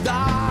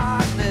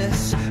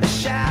darkness and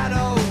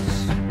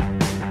shadows.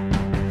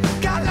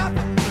 Got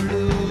nothing to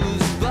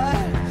lose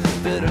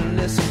but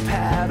bitterness and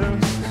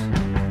patterns.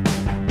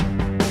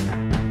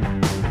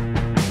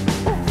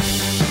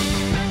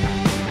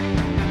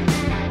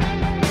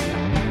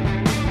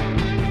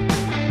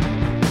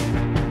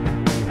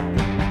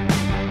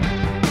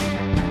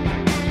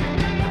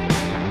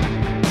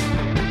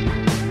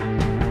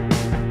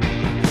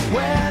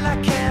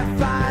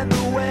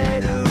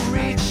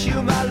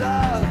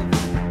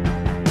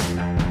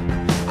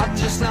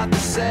 Not the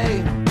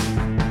same,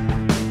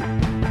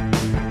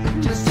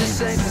 just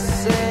this ain't the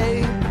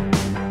same.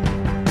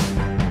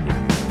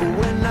 But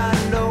when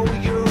I know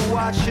you're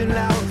watching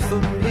out for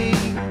me,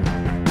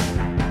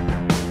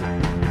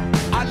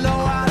 I know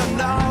I'm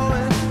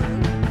knowing,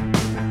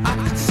 I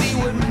can see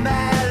what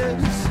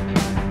matters,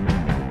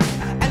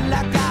 and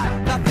I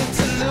got nothing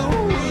to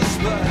lose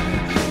but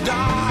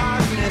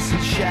darkness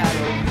and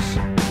shadows.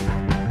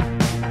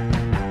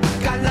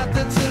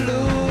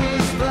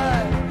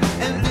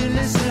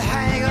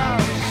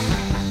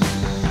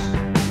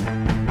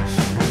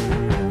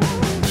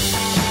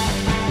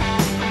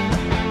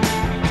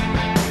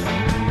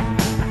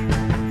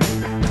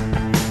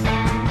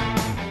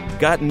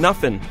 Got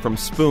Nothing from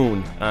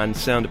Spoon on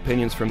Sound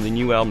Opinions from the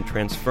new album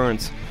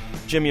Transference.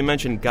 Jim, you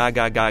mentioned Ga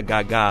Ga Ga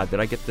Ga Ga. Did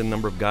I get the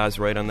number of Ga's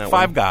right on that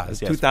 5 one?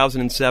 Ga's, yes.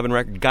 2007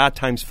 record, Ga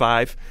times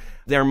 5.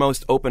 Their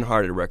most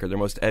open-hearted record, their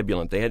most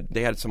ebullient.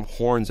 They had some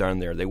horns on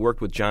there. They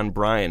worked with John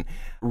Bryan,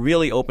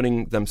 really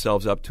opening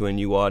themselves up to a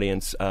new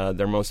audience.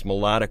 Their most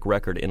melodic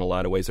record in a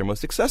lot of ways, their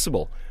most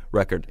accessible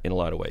record in a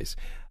lot of ways.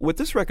 With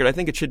this record, I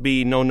think it should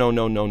be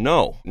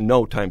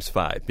no times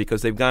 5,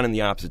 because they've gone in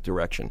the opposite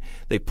direction.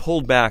 They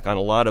pulled back on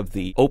a lot of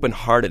the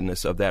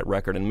open-heartedness of that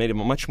record and made it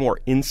a much more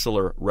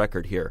insular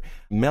record here.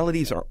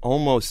 Melodies are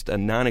almost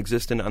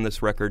non-existent on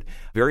this record.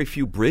 Very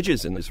few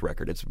bridges in this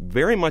record. It's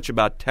very much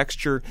about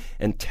texture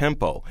and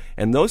tempo.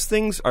 And those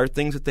things are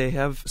things that they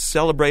have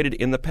celebrated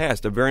in the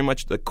past. They're very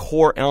much the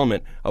core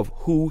element of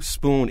who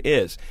Spoon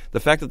is.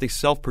 The fact that they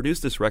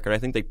self-produced this record, I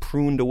think they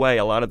pruned away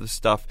a lot of the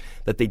stuff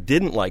that they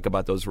didn't like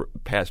about those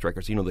past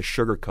records, the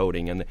sugar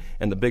coating and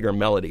the bigger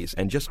melodies,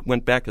 and just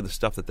went back to the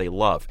stuff that they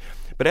love.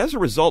 But as a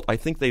result, I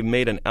think they've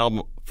made an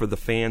album for the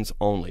fans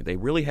only. They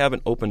really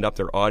haven't opened up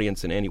their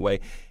audience in any way,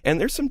 and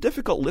there's some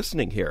difficult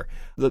listening here.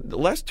 The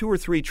last 2 or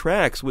 3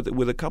 tracks, with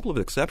a couple of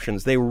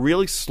exceptions, they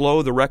really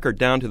slow the record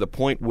down to the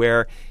point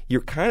where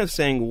you're kind of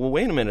saying, well,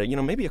 wait a minute,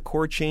 maybe a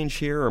chord change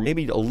here, or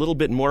maybe a little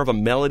bit more of a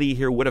melody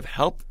here would have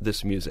helped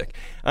this music.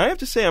 I have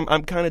to say,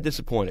 I'm kind of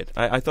disappointed.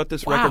 I thought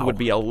this record would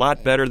be a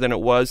lot better than it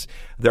was.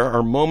 There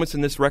are moments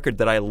in this record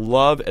that I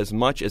love as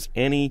much as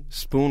any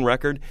Spoon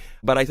record,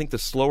 but I think the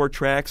slower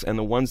tracks and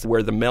the ones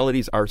where the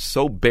melodies are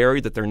so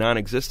buried that they're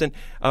non-existent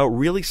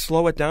really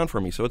slow it down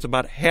for me. So it's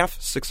about half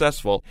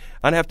successful.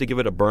 I'd have to give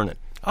it a burn it.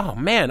 Oh,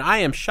 man, I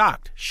am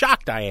shocked.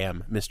 Shocked I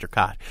am, Mr.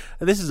 Cott.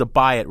 This is a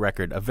buy-it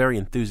record, a very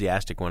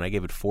enthusiastic one. I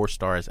gave it 4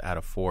 stars out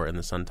of 4 in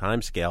the Sun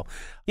Times scale.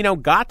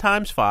 Ga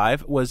times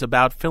 5 was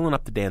about filling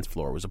up the dance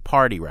floor. It was a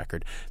party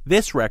record.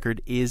 This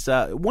record is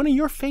one of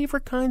your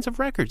favorite kinds of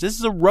records. This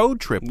is a road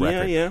trip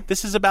record. Yeah.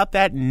 This is about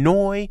that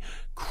noi,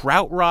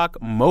 krautrock,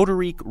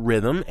 motorique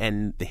rhythm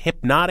and the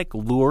hypnotic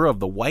lure of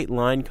the white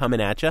line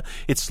coming at you.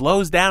 It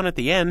slows down at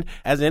the end,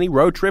 as any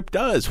road trip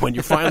does when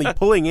you're finally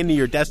pulling into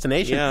your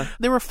destination. Yeah.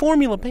 They're a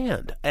formula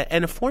band,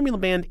 and a formula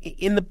band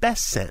in the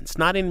best sense,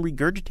 not in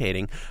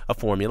regurgitating a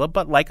formula,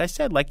 but like I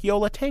said, like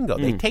Yola Tango.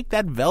 They take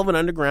that Velvet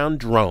Underground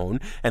drone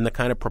and the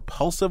kind of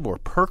propulsive or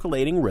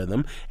percolating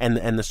rhythm and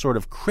the sort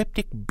of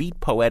cryptic beat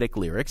poetic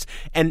lyrics,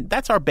 and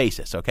that's our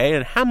basis, okay?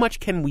 And how much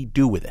can we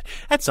do with it?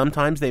 And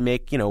sometimes they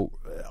make,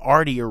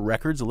 artier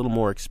records, a little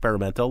more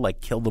experimental,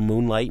 like Kill the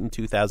Moonlight in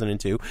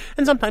 2002,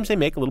 and sometimes they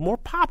make a little more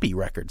poppy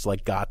records,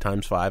 like Ga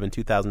times 5 in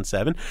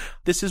 2007.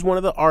 This is one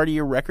of the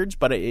artier records,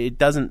 but it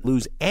doesn't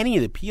lose any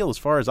of the appeal as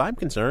far as I'm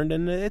concerned,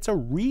 and it's a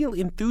real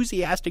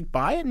enthusiastic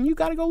buy it, and you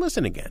got to go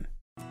listen again.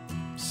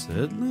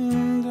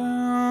 Settling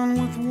down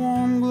with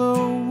warm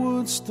glow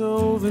wood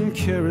stove and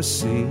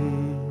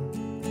kerosene.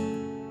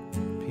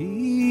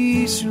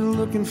 Peace you're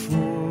looking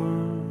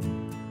for,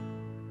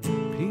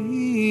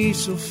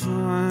 peace you'll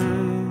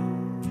find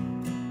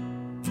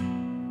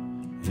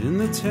in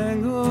the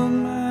tangled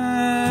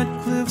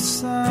mad cliff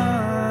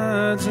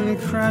sides and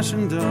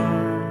crashing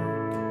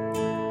dark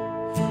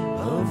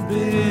of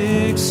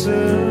Big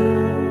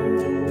Sur,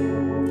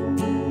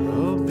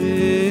 of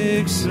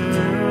Big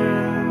Sur.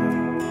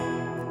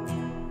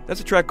 That's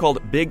a track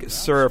called Big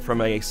Sur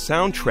from a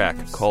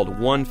soundtrack called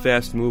One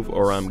Fast Move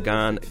or I'm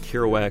Gone,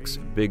 Kerouac's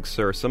Big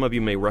Sur. Some of you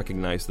may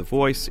recognize the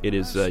voice. It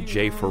is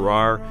Jay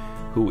Farrar,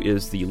 who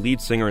is the lead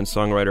singer and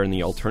songwriter in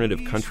the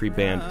alternative country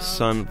band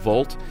Son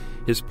Volt.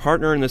 His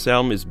partner in this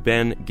album is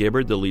Ben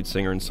Gibbard, the lead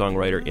singer and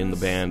songwriter in the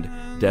band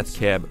Death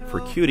Cab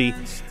for Cutie.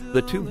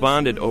 The two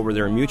bonded over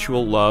their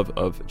mutual love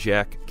of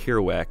Jack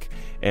Kerouac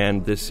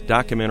and this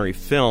documentary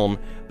film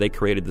they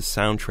created the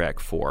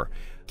soundtrack for.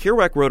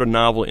 Kerouac wrote a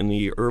novel in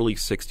the early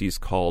 60s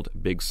called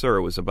Big Sur.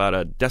 It was about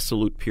a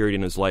dissolute period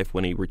in his life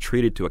when he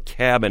retreated to a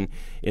cabin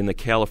in the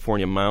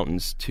California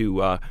mountains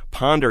to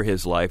ponder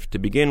his life, to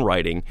begin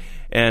writing.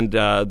 And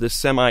this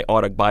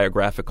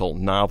semi-autobiographical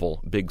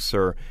novel, Big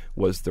Sur,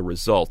 was the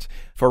result.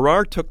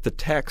 Farrar took the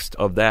text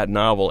of that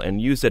novel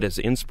and used it as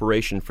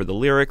inspiration for the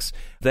lyrics,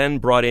 then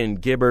brought in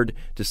Gibbard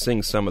to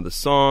sing some of the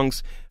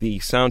songs. The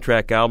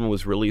soundtrack album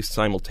was released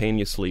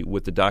simultaneously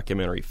with the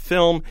documentary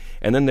film,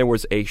 and then there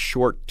was a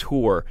short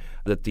tour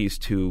that these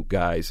two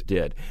guys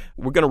did.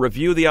 We're going to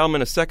review the album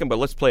in a second, but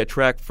let's play a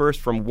track first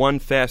from One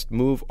Fast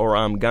Move or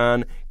I'm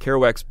Gone,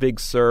 Kerouac's Big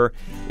Sur.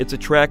 It's a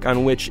track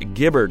on which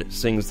Gibbard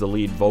sings the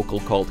lead vocal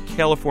called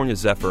California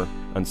Zephyr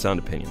on Sound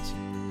Opinions.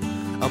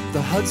 Up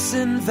the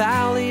Hudson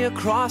Valley,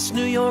 across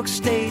New York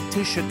State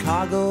to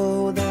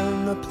Chicago,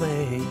 then the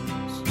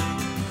plains.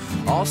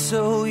 All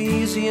so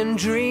easy and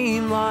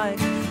dreamlike,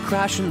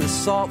 crashing the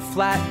salt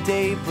flat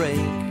daybreak.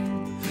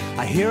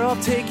 I hear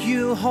I'll take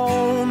you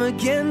home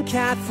again,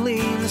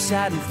 Kathleen. The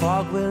satin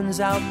fog winds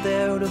out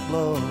there to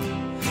blow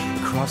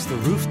across the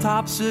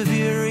rooftops of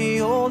Erie,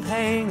 old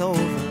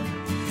hangover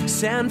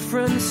San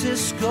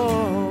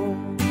Francisco.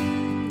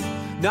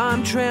 Now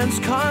I'm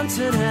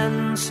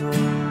transcontinental,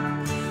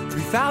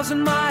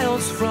 3,000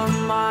 miles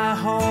from my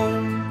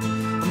home.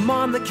 I'm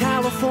on the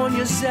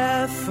California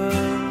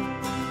Zephyr,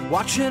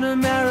 watching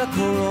America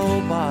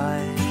roll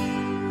by.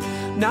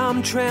 Now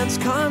I'm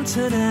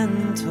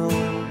transcontinental,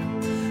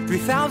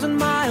 3,000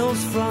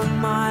 miles from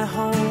my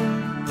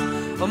home.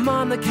 I'm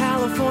on the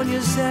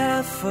California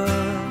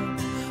Zephyr,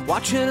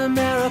 watching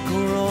America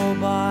roll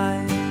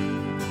by.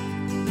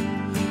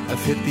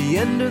 I've hit the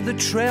end of the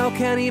trail,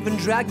 can't even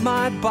drag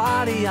my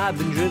body. I've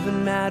been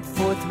driven mad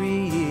for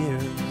 3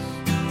 years.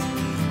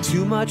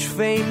 Too much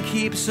fame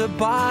keeps a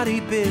body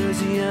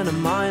busy and a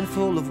mind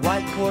full of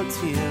white port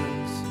tears.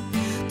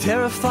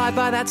 Terrified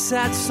by that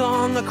sad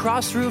song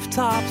across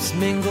rooftops,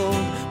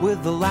 mingled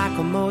with the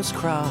lachrymose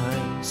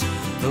cries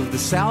of the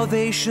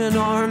Salvation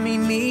Army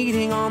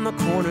meeting on the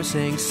corner,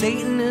 saying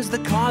Satan is the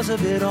cause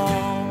of it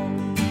all.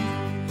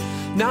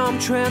 Now I'm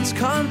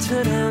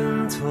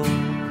transcontinental,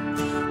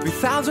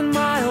 3,000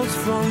 miles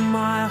from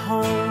my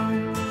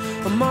home.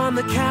 I'm on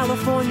the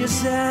California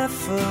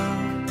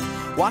Zephyr,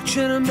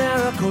 watching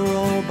America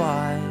roll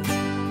by.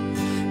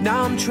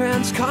 Now I'm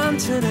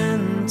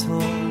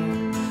transcontinental,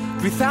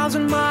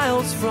 3,000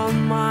 miles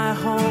from my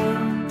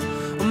home.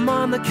 I'm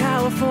on the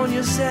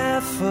California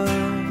Zephyr,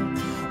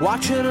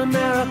 watching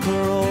America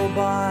roll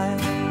by.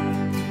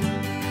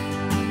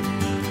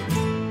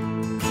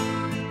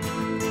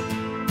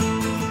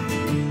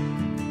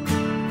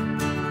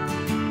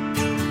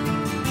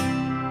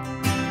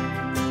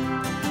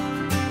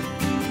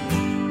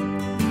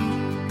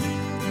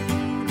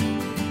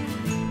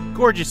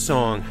 Gorgeous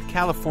song,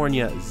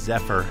 California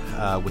Zephyr,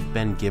 with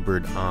Ben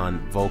Gibbard on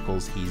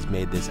vocals. He's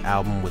made this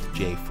album with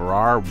Jay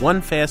Farrar,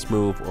 One Fast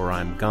Move or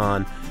I'm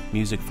Gone,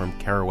 music from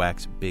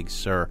Kerouac's Big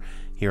Sur,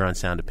 here on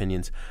Sound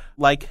Opinions.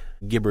 Like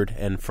Gibbard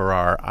and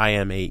Farrar, I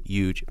am a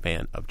huge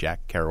fan of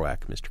Jack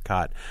Kerouac, Mr.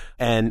 Cott,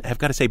 and I've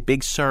got to say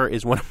Big Sur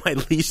is one of my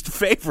least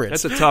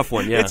favorites. That's a tough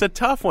one, yeah. It's a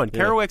tough one.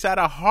 Yeah. Kerouac's at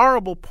a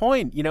horrible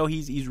point. You know,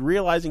 he's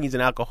realizing he's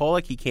an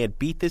alcoholic. He can't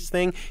beat this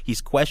thing. He's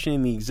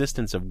questioning the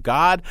existence of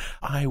God.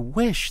 I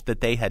wish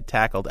that they had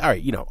tackled, all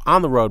right, you know,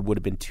 On the Road would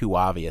have been too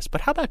obvious, but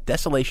how about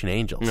Desolation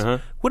Angels?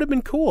 Would have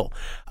been cool.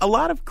 A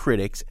lot of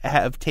critics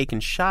have taken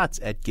shots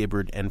at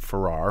Gibbard and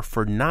Farrar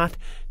for not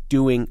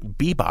doing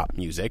bebop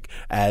music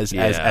as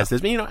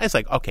this. You know, it's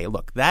like, okay,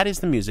 look, that is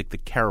the music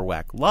that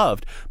Kerouac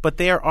loved, but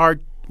there are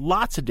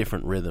lots of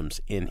different rhythms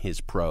in his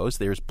prose.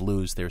 There's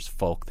blues, there's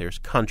folk, there's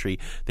country,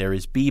 there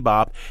is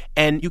bebop,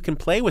 and you can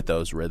play with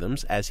those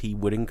rhythms as he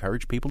would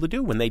encourage people to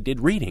do when they did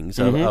readings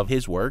of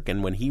his work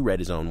and when he read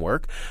his own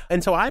work.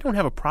 And so I don't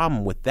have a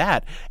problem with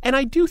that. And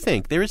I do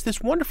think there is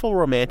this wonderful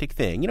romantic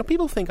thing. You know,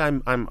 people think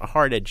I'm a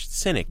hard-edged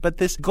cynic, but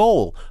this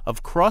goal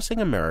of crossing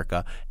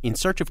America in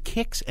search of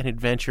kicks and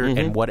adventure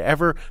and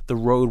whatever the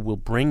road will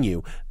bring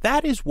you,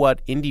 that is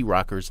what indie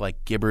rockers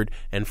like Gibbard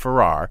and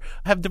Farrar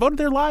have devoted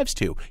their lives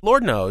to.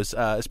 Lord knows,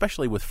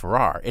 especially with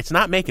Farrar, it's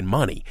not making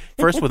money.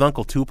 First with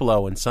Uncle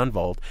Tupelo and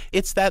Sunvolt,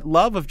 it's that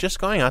love of just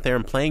going out there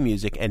and playing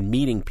music and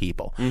meeting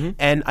people.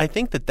 And I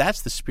think that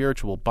that's the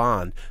spiritual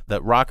bond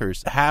that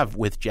rockers have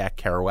with Jack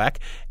Kerouac.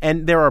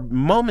 And there are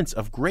moments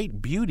of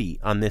great beauty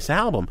on this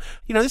album.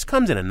 You know, this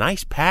comes in a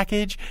nice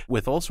package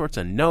with all sorts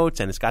of notes,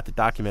 and it's got the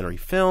documentary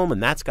film,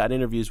 and that's got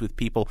interviews with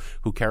people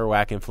who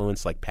Kerouac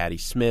influenced, like Patti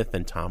Smith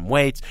and Tom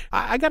Waits.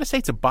 I got to say,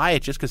 it's a buy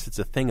it just because it's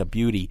a thing of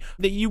beauty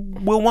that you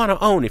will want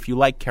to own if you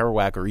like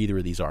Kerouac or either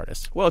of these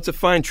artists. Well, it's a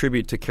fine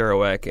tribute to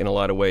Kerouac in a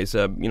lot of ways,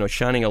 you know,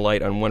 shining a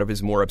light on one of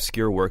his more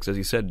obscure works, as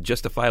you said,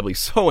 justifiably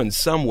so in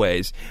some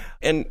ways.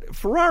 And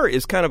Farrar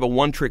is kind of a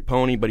one-trick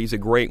pony, but he's a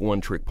great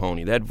one-trick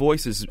pony. That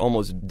voice is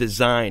almost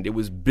designed. It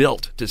was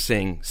built to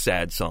sing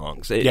sad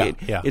songs.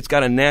 It's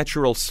got a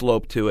natural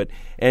slope to it,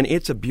 and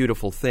it's a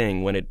beautiful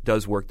thing when it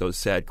does work those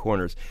sad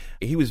corners.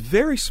 He was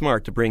very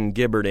smart to bring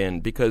Gibbard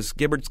in because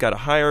Gibbard's got a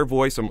higher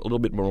voice, a little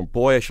bit more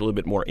boyish, a little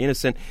bit more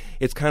innocent.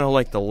 It's kind of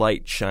like the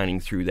light shining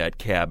through that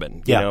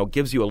cabin. You know,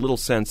 gives you a little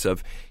sense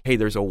of, hey,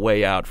 there's a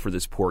way out for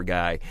this poor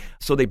guy.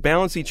 So they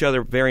balance each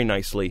other very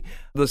nicely.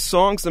 The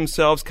songs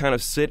themselves kind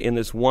of sit in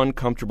this one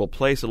comfortable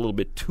place, a little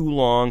bit too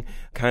long,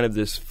 kind of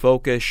this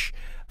folkish,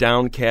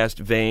 downcast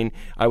vein.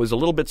 I was a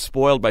little bit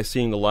spoiled by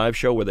seeing the live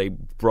show where they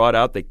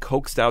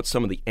coaxed out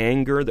some of the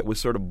anger that was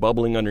sort of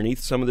bubbling underneath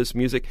some of this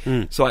music.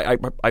 So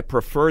I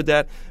preferred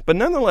that. But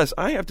nonetheless,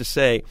 I have to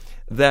say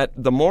that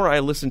the more I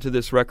listen to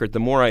this record, the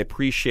more I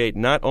appreciate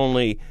not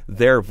only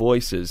their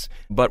voices,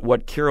 but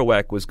what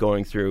Kerouac was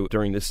going through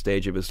during this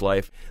stage of his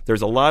life.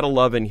 There's a lot of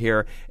love in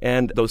here,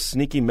 and those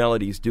sneaky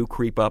melodies do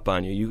creep up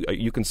on you.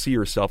 You can see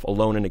yourself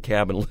alone in a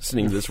cabin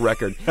listening to this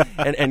record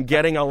and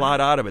getting a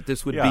lot out of it.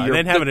 This would be your... and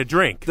then having a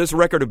drink. This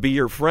record would be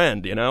your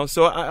friend, you know?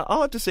 So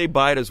I'll have to say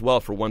buy it as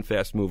well for One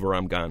Fast Move or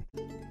I'm Gone.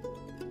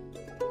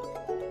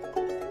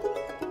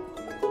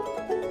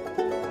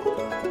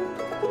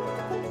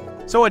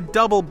 So a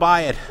double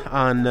buy it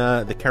on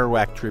the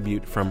Kerouac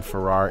tribute from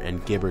Farrar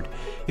and Gibbard.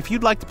 If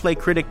you'd like to play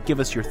critic,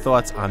 give us your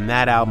thoughts on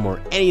that album or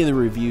any of the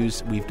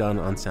reviews we've done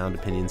on Sound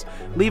Opinions.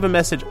 Leave a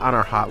message on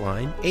our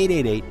hotline,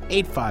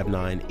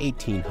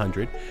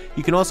 888-859-1800.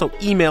 You can also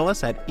email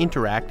us at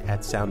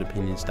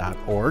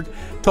interact@soundopinions.org.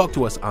 Talk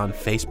to us on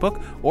Facebook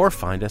or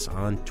find us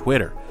on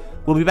Twitter.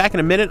 We'll be back in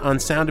a minute on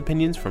Sound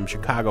Opinions from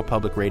Chicago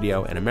Public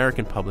Radio and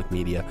American Public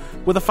Media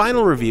with a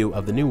final review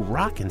of the new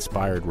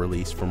rock-inspired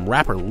release from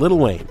rapper Lil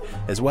Wayne,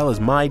 as well as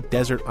my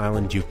Desert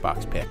Island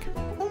Jukebox pick.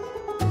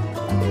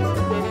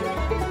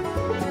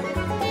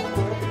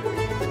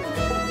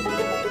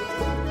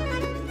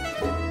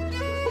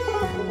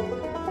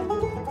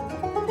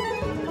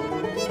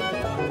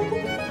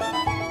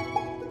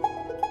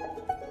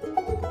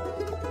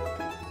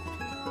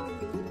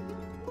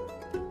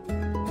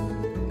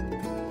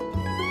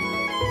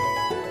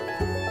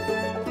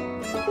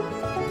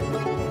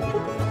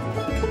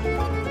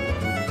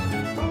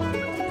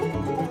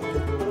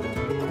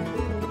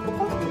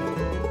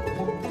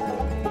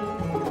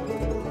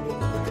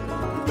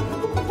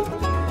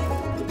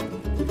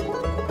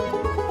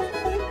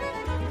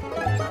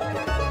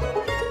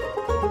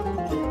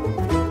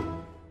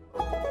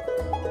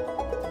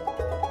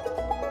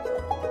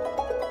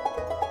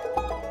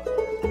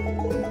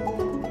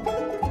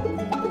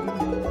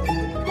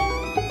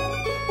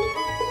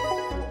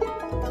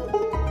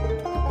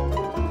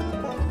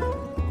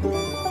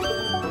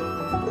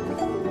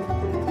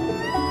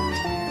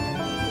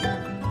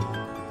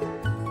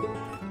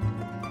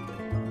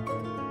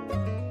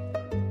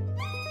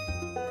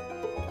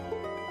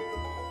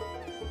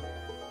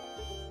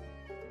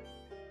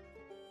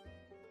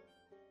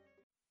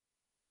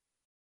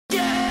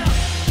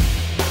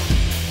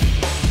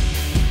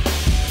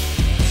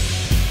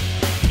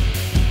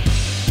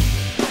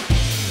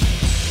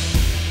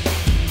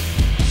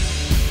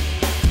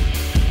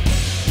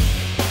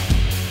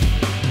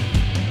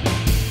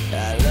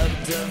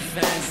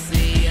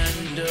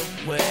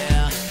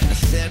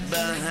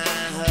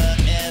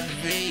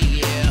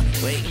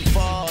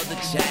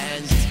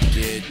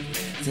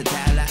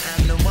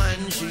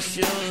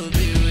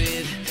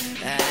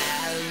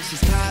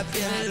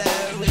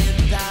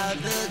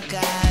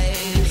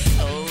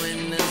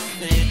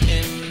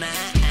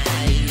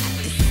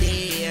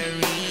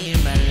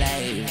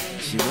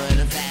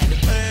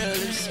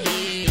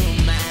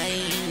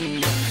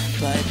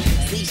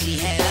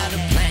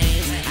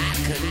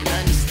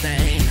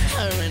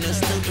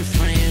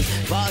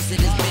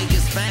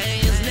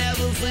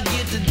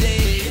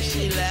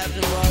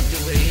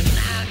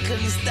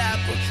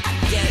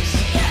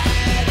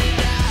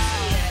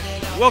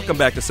 Welcome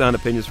back to Sound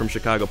Opinions from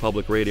Chicago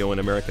Public Radio and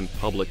American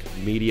Public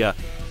Media.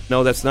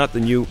 No, that's not the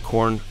new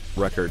Korn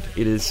record.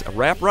 It is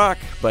rap rock,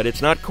 but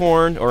it's not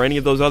Korn or any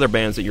of those other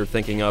bands that you're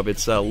thinking of.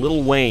 It's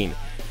Lil Wayne,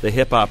 the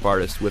hip-hop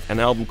artist, with an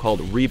album called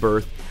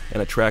Rebirth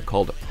and a track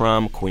called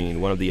Prom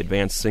Queen, one of the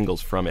advanced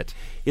singles from it.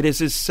 It is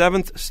his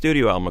 7th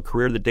studio album, a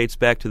career that dates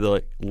back to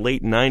the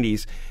late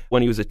 90s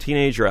when he was a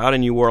teenager out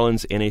in New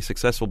Orleans in a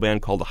successful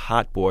band called the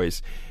Hot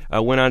Boys.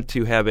 Went on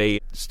to have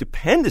a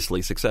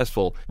stupendously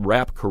successful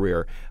rap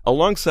career.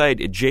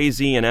 Alongside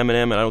Jay-Z and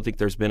Eminem, and I don't think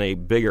there's been a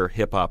bigger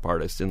hip-hop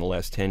artist in the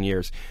last 10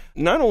 years.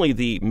 Not only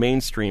the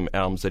mainstream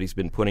albums that he's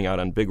been putting out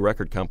on big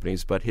record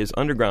companies, but his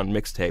underground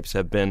mixtapes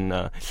have been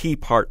a key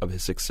part of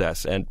his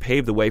success and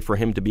paved the way for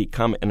him to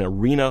become an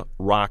arena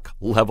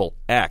rock-level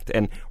act.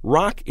 And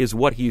rock is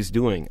what he's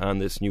doing on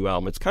this new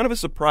album. It's kind of a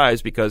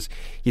surprise because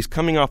he's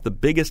coming off the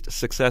biggest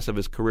success of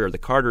his career. The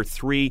Carter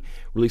 3,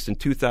 released in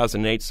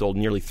 2008, sold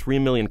nearly 3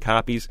 million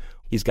copies.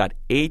 He's got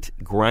 8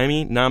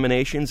 Grammy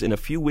nominations. In a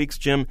few weeks,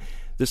 Jim,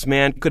 this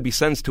man could be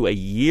sentenced to a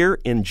year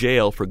in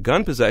jail for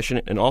gun possession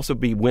and also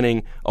be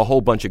winning a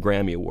whole bunch of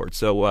Grammy Awards.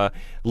 So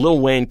Lil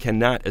Wayne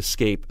cannot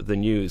escape the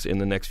news in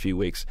the next few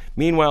weeks.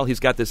 Meanwhile,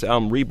 he's got this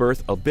album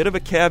Rebirth. A bit of a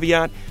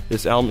caveat,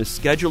 this album is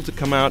scheduled to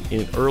come out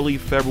in early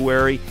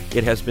February.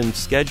 It has been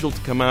scheduled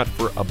to come out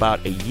for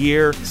about a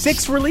year.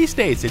 6 release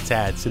dates it's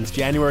had since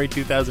January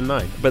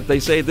 2009. But they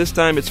say this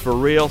time it's for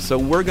real, so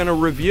we're going to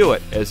review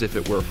it as if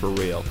it were for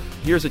real.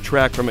 Here's a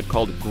track from it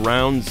called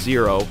Ground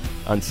Zero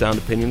on Sound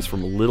Opinions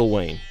from Lil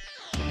Wayne.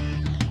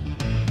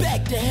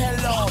 Back the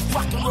hell off,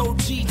 rock and roll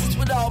Jesus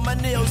with all my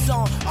nails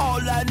on.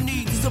 All I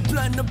need is a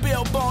blunt and a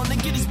bail bond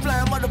and get these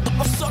blind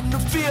motherfuckers something to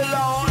feel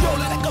on. Roll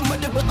like a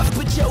motherfucker,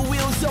 put your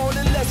wheels on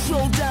and let's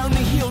roll down the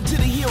hill till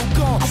the hill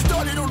gone. I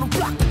started on the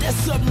block, but there's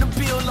something to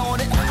build on.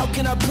 And how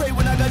can I pray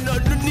when I got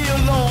nothing to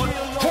kneel on?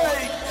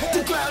 Hey,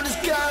 the ground is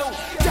gone.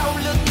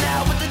 Don't look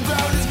now, but the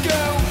ground is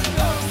gone.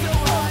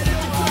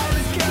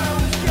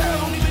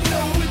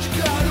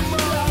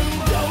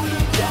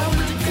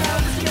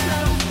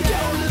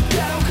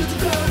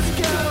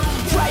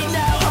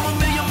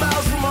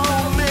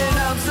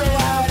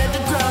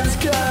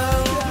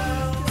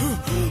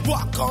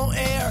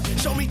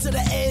 To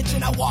the edge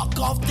and I walk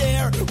off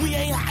there. We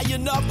ain't high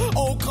enough,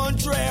 au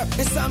contraire.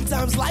 And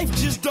sometimes life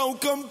just don't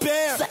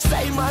compare.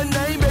 Say my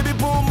name, baby,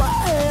 pull my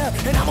hair,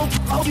 and I'm gonna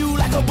fuck you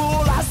like a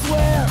bull, I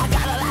swear. I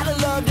got a lot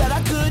of love that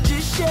I could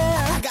just share.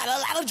 I got a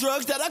lot of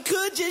drugs that I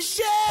could just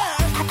share.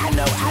 I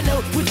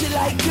know, would you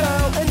like,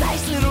 girl? A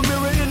nice little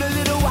mirror and a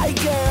little white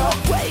girl.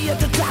 Way at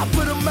the top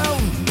of the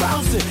mountain,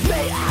 bouncing.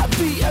 May I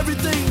be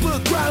everything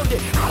but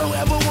grounded. I don't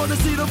ever wanna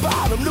see the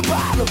bottom.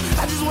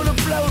 I just wanna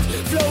float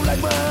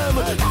like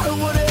Muhammad. I don't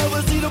wanna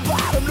ever see the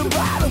bottom.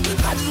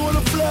 I just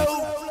wanna float.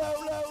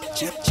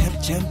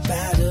 jump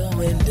out a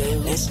window.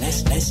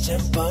 Let's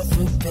jump off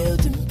a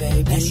building,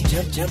 baby. Let's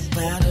jump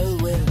out a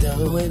window.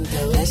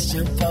 Let's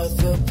jump off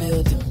a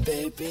building,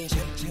 baby.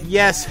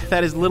 Yes,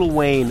 that is Lil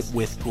Wayne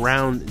with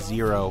Ground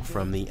Zero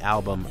from the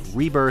album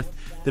Rebirth,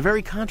 the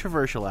very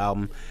controversial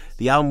album,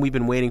 the album we've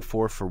been waiting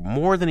for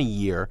more than a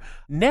year.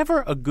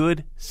 Never a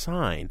good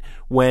sign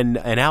when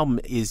an album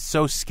is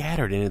so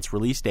scattered in its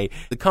release date.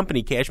 The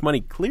company, Cash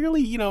Money,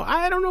 clearly,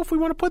 I don't know if we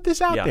want to put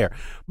this out there.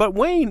 But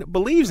Wayne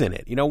believes in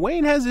it.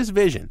 Wayne has this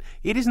vision.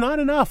 It is not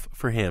enough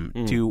for him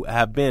to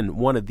have been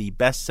one of the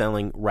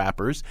best-selling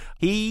rappers.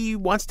 He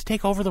wants to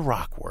take over the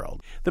rock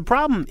world. The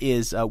problem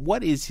is,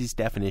 what is his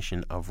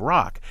definition of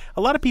rock?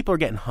 A lot of people are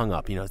getting hung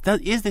up.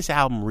 Is this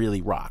album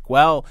really rock?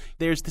 Well,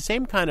 there's the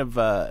same kind of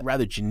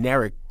rather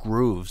generic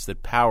grooves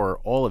that power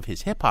all of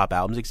his hip-hop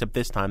albums, except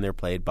this time they're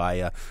played by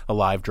a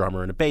live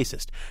drummer and a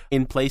bassist.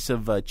 In place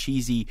of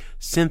cheesy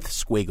synth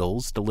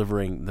squiggles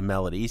delivering the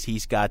melodies,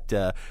 he's got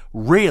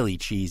really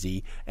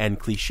cheesy and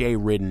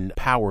cliche-ridden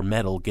power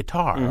metal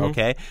guitar,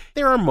 okay?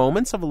 There are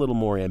moments of a little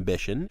more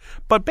ambition,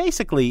 but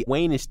basically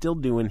Wayne is still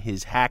doing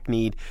his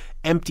hackneyed,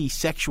 empty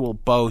sexual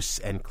boasts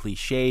and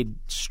cliched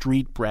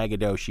street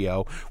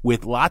braggadocio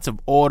with lots of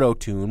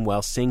auto-tune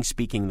while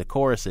speaking the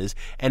choruses,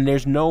 and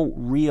there's no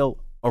real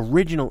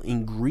original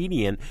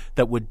ingredient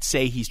that would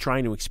say he's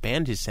trying to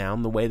expand his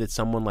sound the way that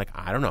someone like,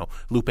 I don't know,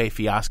 Lupe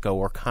Fiasco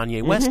or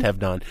Kanye West have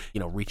done,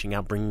 reaching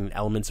out, bringing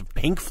elements of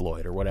Pink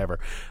Floyd or whatever.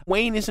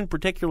 Wayne isn't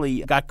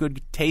particularly got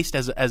good taste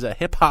as a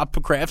hip-hop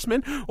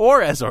craftsman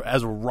or as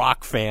a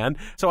rock fan,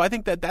 so I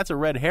think that's a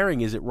red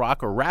herring. Is it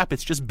rock or rap?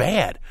 It's just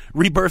bad.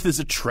 Rebirth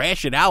is a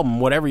trashed album,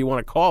 whatever you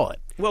want to call it.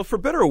 Well, for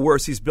better or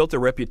worse, he's built a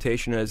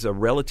reputation as a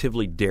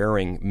relatively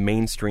daring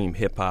mainstream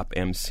hip-hop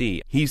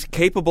MC. He's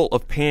capable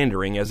of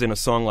pandering, as in a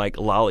song like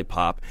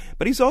Lollipop,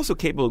 but he's also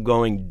capable of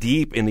going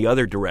deep in the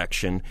other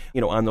direction,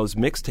 on those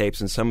mixtapes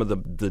and some of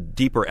the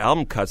deeper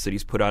album cuts that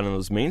he's put out on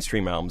those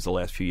mainstream albums the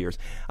last few years.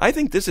 I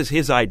think this is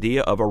his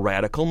idea of a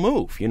radical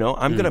move.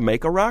 I'm going to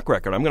make a rock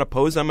record. I'm going to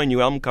pose on my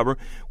new album cover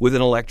with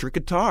an electric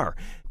guitar.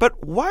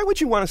 But why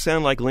would you want to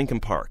sound like Linkin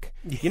Park?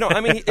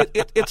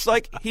 It's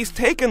like he's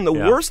taken the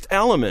worst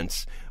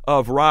elements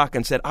of rock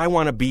and said, I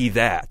want to be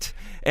that.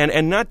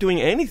 And not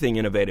doing anything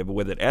innovative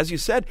with it. As you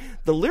said,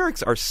 the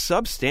lyrics are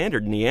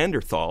substandard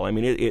Neanderthal. I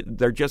mean,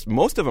 they're just,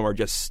 most of them are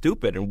just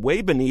stupid and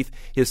way beneath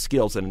his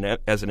skills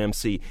as an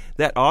MC.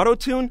 That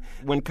auto-tune,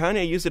 when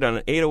Kanye used it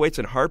on 808s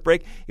and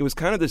Heartbreak, it was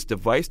kind of this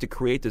device to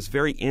create this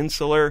very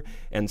insular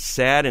and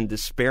sad and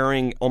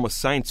despairing, almost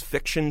science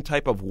fiction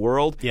type of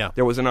world. Yeah.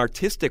 There was an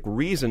artistic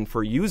reason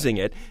for using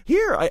it.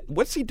 Here,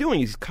 what's he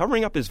doing? He's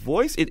covering up his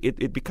voice.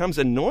 It becomes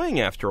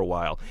annoying after a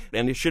while.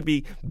 And it should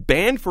be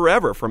banned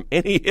forever from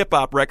any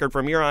hip-hop record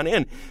from here on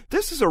in.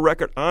 This is a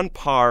record on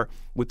par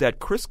with that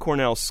Chris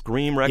Cornell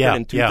Scream record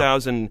in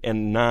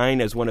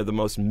 2009 as one of the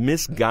most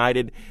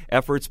misguided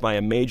efforts by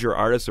a major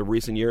artist of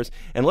recent years.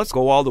 And let's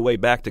go all the way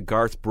back to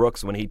Garth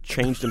Brooks when he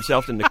changed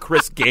himself into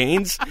Chris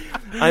Gaines.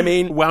 I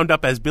mean, wound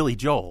up as Billy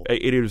Joel.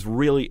 It is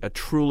really a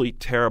truly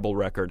terrible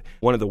record.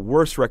 One of the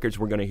worst records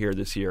we're going to hear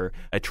this year.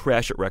 A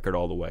trash it record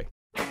all the way.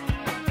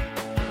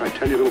 I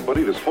tell you, little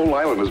buddy, this whole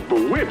island is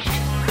bewitched.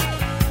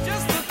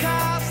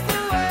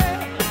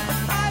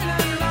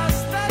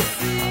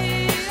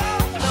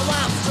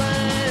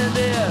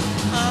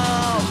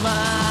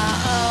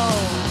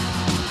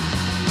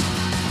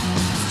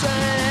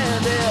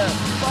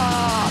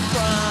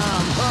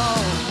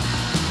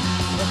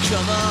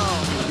 Come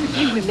on.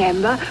 You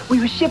remember, we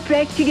were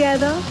shipwrecked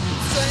together.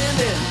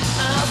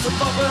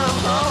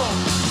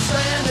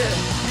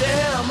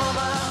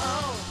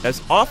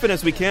 As often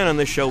as we can on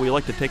this show, we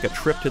like to take a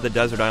trip to the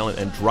desert island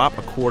and drop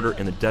a quarter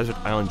in the Desert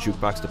Island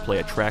Jukebox to play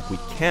a track we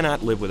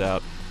cannot live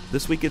without.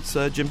 This week it's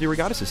Jim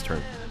DeRogatis'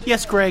 turn.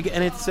 Yes, Greg,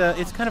 and it's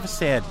kind of a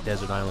sad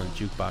Desert Island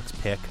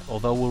Jukebox pick,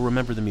 although we'll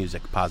remember the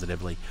music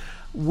positively.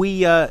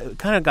 We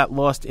kind of got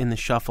lost in the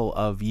shuffle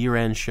of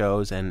year-end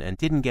shows and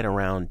didn't get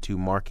around to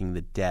marking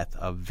the death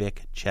of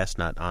Vic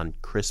Chestnut on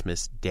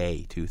Christmas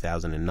Day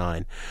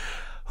 2009.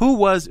 Who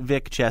was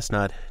Vic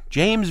Chestnut?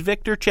 James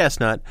Victor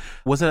Chestnut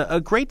was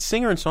a great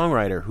singer and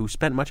songwriter who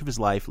spent much of his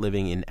life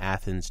living in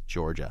Athens,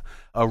 Georgia.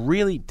 A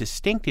really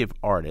distinctive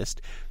artist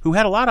who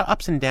had a lot of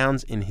ups and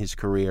downs in his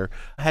career,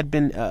 had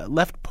been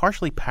left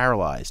partially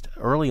paralyzed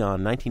early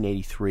on,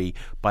 1983,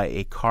 by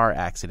a car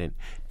accident.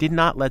 Did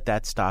not let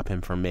that stop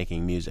him from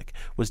making music.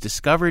 Was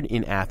discovered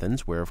in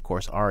Athens, where, of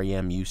course,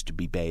 R.E.M. used to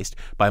be based,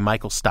 by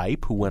Michael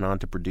Stipe, who went on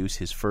to produce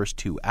his first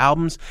two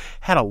albums.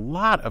 Had a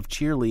lot of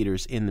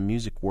cheerleaders in the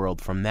music world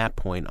from that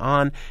point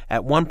on.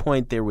 At one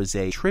point, there was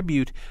a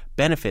tribute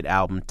benefit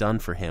album done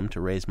for him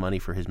to raise money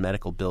for his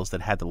medical bills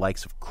that had the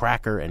likes of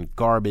Cracker and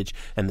Garbage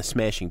and the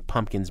Smashing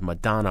Pumpkins,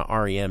 Madonna,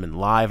 R.E.M., and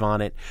Live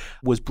on it.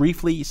 Was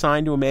briefly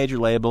signed to a major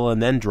label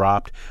and then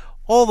dropped.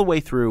 All the way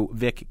through,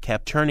 Vic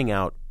kept turning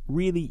out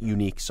really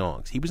unique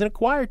songs. He was an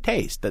acquired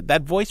taste.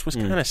 That voice was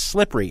kind of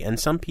slippery, and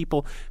some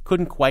people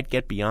couldn't quite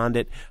get beyond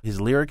it. His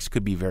lyrics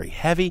could be very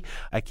heavy.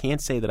 I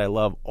can't say that I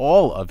love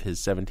all of his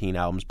 17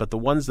 albums, but the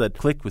ones that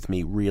clicked with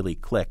me really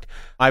clicked.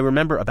 I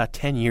remember about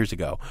 10 years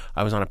ago,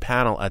 I was on a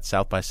panel at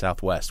South by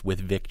Southwest with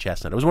Vic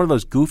Chestnut. It was one of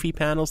those goofy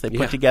panels they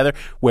put together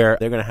where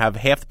they're going to have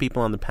half the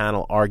people on the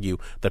panel argue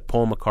that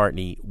Paul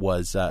McCartney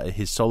was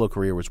his solo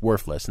career was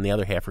worthless, and the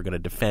other half are going to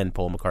defend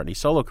Paul McCartney's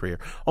solo career.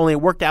 Only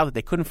it worked out that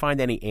they couldn't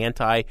find any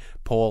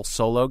anti-Paul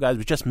solo guys. It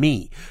was just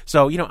me.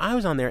 So, I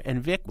was on there,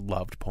 and Vic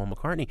loved Paul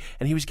McCartney,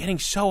 and he was getting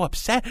so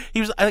upset. He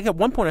was, like, at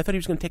one point, I thought he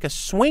was going to take a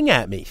swing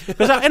at me.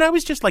 And I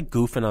was just, like,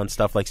 goofing on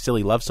stuff like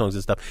silly love songs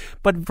and stuff.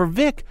 But for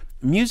Vic,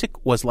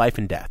 music was life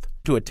and death.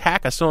 To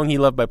attack a song he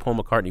loved by Paul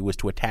McCartney was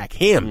to attack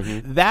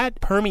him.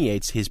 That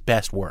permeates his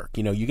best work.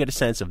 You get a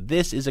sense of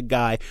this is a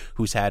guy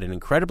who's had an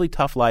incredibly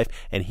tough life,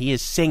 and he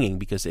is singing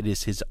because it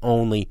is his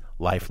only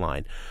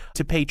lifeline.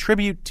 To pay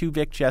tribute to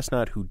Vic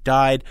Chestnut, who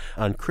died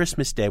on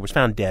Christmas Day, was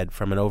found dead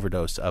from an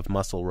overdose of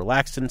muscle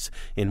relaxants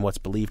in what's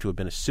believed to have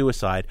been a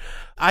suicide,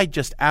 I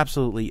just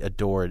absolutely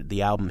adored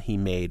the album he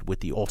made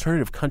with the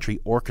alternative country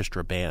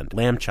orchestra band,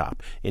 Lamb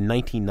Chop, in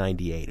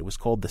 1998. It was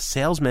called The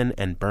Salesman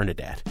and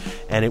Bernadette,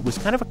 and it was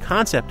kind of a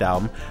concept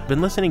album. I've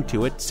been listening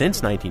to it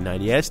since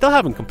 1998. I still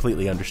haven't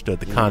completely understood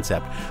the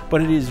concept,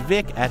 but it is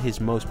Vic at his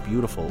most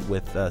beautiful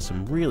with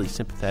some really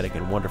sympathetic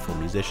and wonderful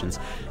musicians.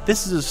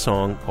 This is a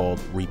song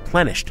called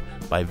Replenished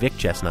by Vic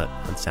Chestnut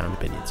on Sound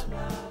Opinions.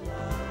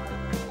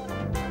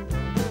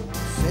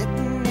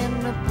 Sitting in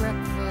the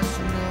breakfast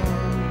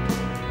nook,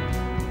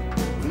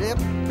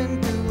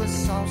 flipping through a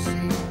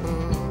saucy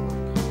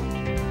book,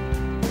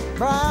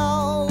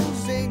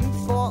 browsing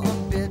for a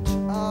bit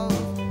of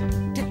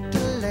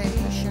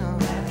titillation.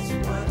 That's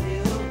what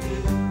he'll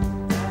do.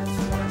 That's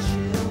what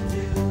she'll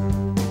do.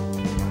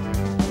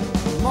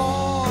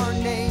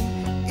 Morning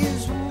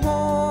is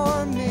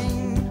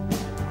warming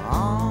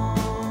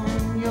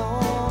on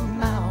your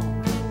mouth.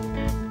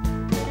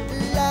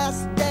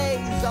 Last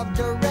days of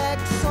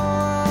direct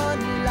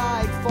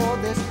sunlight for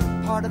this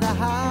part of the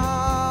house.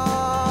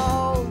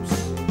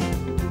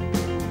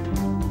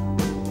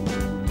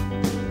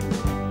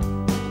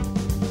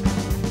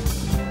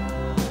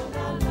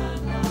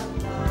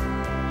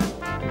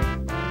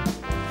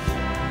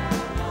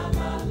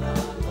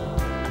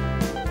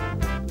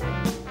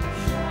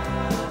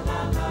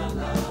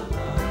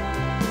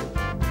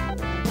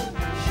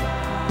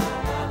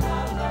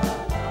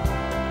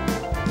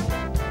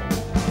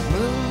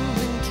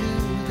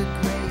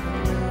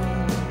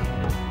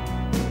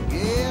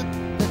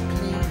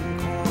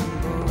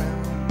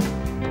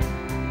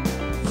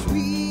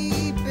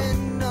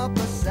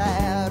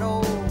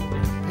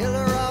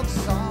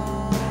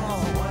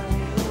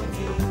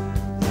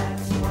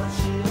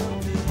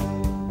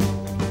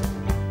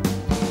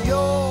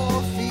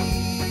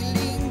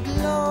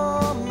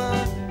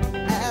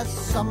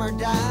 Summer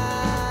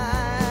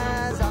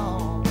dies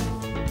off.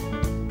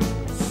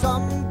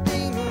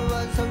 Something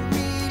was a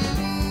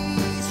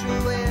release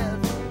with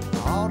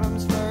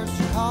autumn's first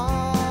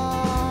cough.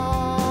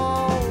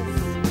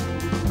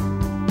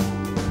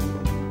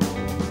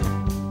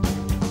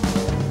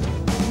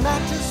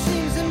 Matter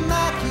seems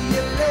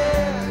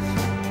immaculate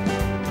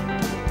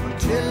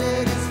until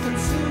it is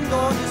consumed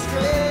or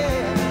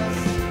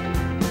distressed.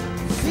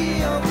 See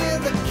her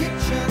with a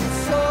kitchen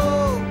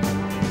soap,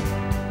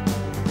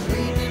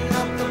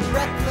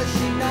 breakfast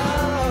she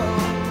knows.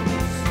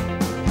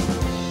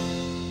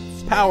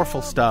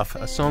 Powerful stuff.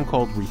 A song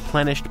called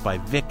Replenished by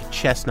Vic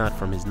Chestnut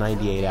from his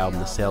 98 album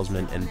The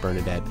Salesman and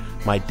Bernadette,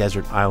 my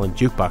Desert Island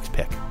Jukebox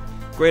pick.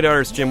 Great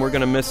artist, Jim. We're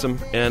going to miss him.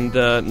 And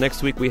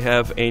next week we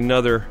have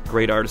another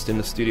great artist in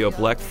the studio,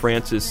 Black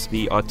Francis,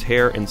 the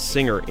auteur and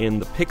singer in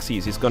the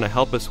Pixies. He's going to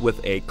help us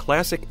with a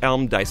classic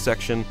album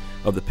dissection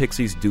of the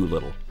Pixies'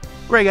 Doolittle.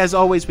 Greg, as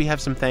always, we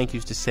have some thank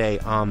yous to say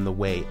on the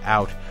way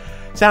out.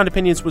 Sound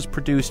Opinions was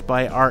produced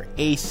by our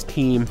ace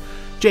team,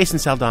 Jason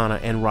Saldana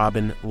and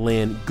Robin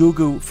Lynn.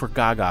 Goo for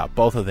Gaga,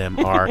 both of them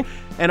are.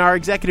 And our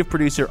executive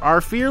producer, our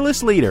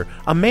fearless leader,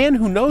 a man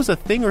who knows a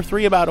thing or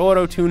three about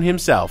auto-tune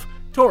himself,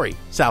 Tori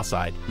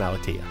Southside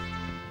Malatia.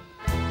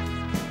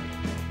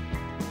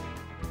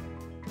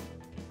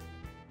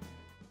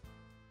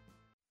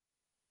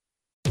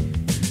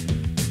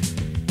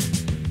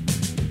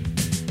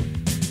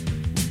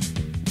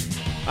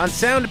 On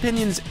Sound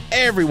Opinions,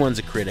 everyone's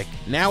a critic.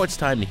 Now it's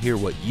time to hear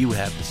what you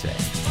have to say.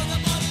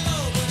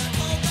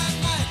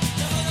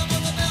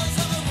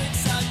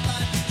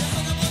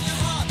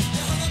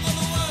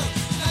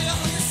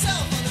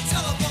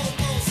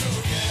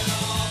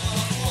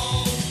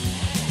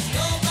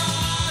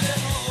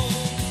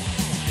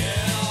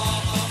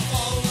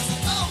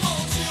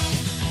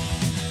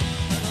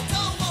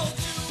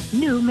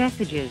 New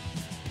messages.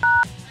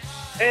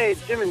 Hey,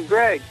 Jim and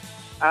Greg.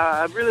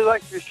 I really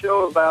liked your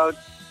show about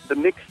the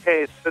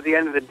mixtapes for the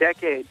end of the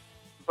decade,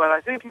 but I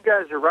think you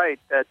guys are right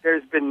that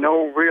there's been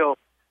no real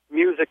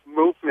music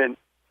movement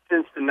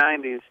since the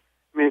 90s.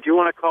 I mean, if you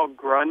want to call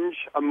grunge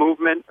a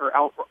movement or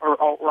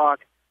alt-rock,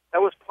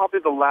 that was probably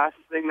the last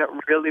thing that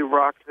really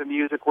rocked the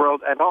music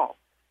world at all.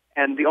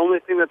 And the only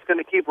thing that's going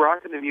to keep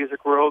rocking the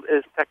music world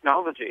is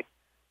technology.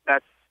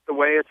 That's the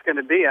way it's going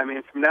to be. I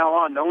mean, from now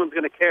on, no one's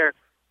going to care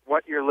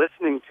what you're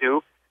listening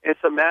to.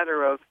 It's a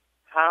matter of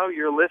how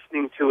you're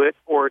listening to it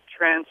or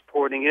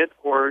transporting it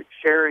or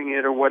sharing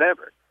it or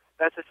whatever.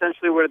 That's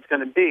essentially what it's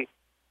going to be.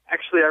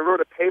 Actually, I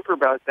wrote a paper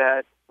about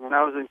that when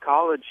I was in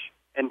college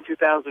in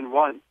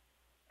 2001,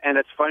 and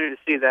it's funny to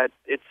see that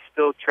it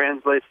still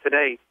translates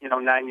today,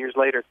 9 years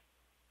later.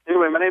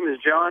 Anyway, my name is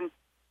John.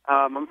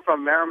 I'm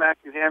from Merrimack,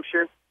 New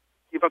Hampshire.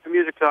 Keep up the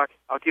music talk.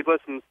 I'll keep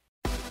listening.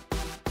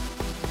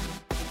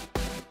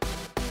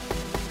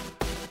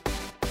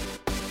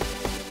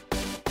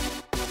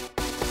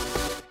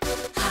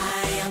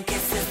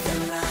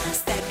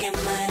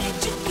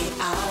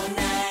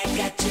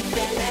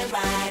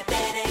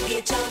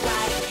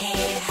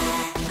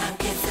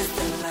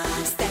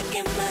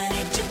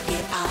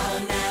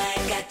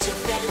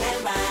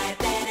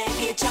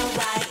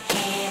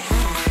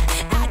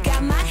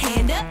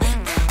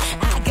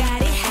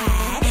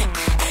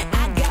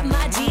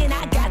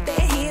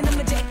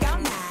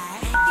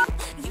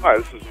 Hi,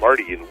 this is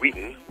Marty in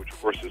Wheaton, which of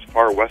course is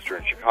far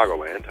western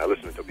Chicagoland. I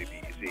listen to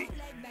WBEZ.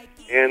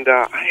 And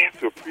I have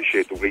to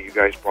appreciate the way you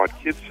guys brought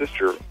Kid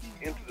Sister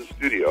into the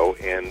studio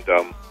and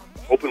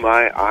opened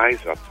my eyes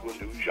up to a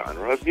new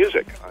genre of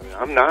music. I mean,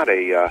 I'm not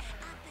a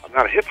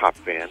hip-hop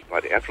fan,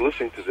 but after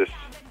listening to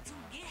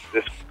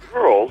this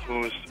girl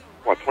who's,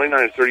 29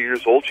 or 30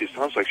 years old, she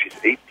sounds like she's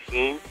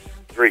 18,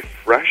 very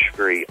fresh,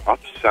 very up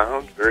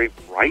sound, very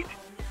bright.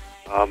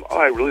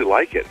 I really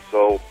like it.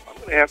 So I'm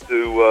going to have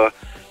to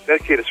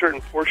dedicate a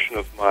certain portion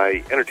of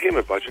my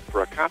entertainment budget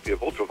for a copy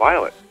of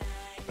Ultraviolet.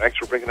 Thanks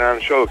for bringing it on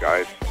the show,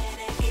 guys.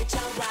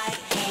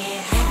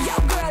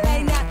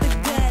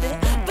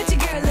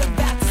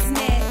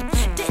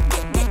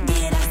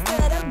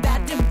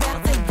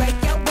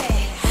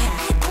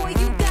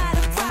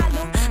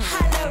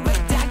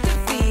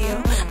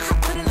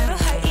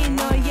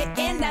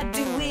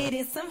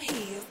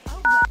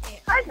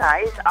 Hi,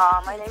 guys.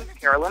 My name's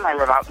Carolyn. I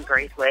live out in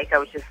Grace Lake. I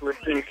was just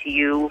listening to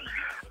you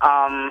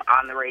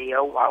on the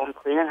radio while I'm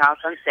cleaning house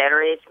on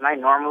Saturday. It's my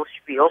normal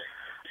spiel.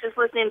 Just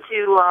listening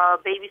to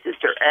Baby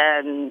Sister,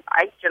 and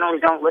I generally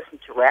don't listen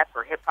to rap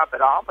or hip-hop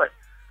at all, but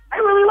I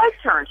really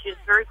liked her, and she's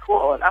very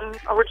cool, and I'm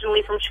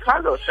originally from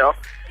Chicago, so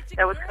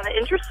that was kind of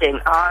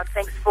interesting.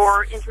 Thanks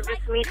for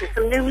introducing me to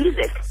some new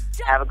music.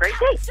 Have a great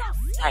day.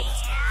 Bye.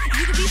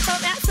 You can be from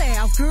that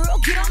south, girl,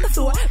 get on the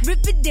floor,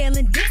 rip it down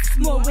and dance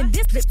more when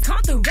this lip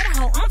come through. Better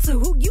hold on to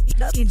who you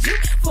looking to.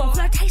 For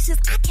flirtations,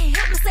 I can't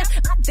help myself.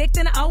 I'm thick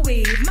than I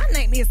always. My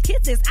name is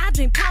Kisses. I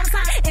drink palm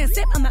and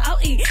sip on the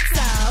OE.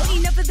 So,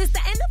 enough of this to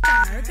end the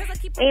third.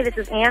 Hey, this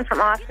is Ann from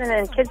Austin,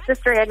 and Kid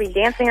Sister had me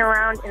dancing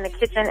around in the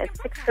kitchen at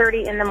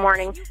 6:30 in the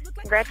morning.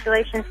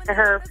 Congratulations to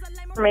her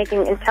for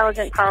making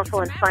intelligent,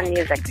 powerful, and fun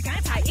music.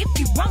 If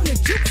you want to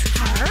juke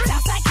her,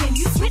 outside can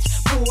you switch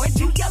board?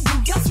 Do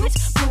your switch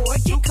board?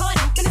 Get caught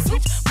up in the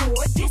switch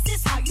board. This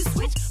is how you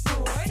switch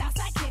board.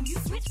 Outside can you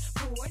switch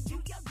board? Do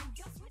your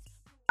switch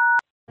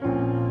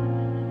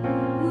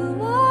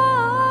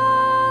wild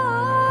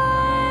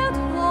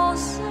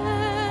horses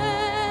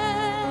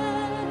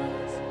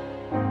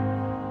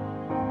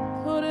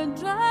couldn't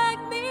drag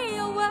me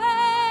away.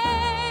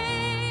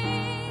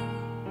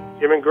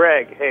 Jim and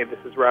Greg, hey, this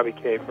is Robbie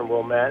K. from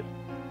Wilmette.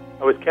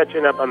 I was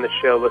catching up on the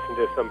show, listening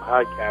to some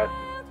podcasts.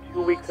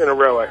 2 weeks in a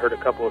row, I heard a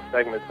couple of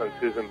segments on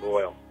Susan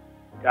Boyle.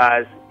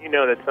 Guys, you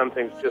know that some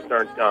things just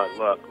aren't done.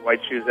 Look, white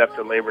shoes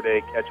after Labor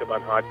Day, ketchup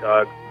on hot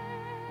dogs.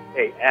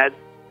 Hey, add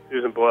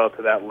Susan Boyle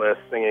to that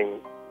list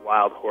singing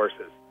Wild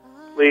Horses.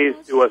 Please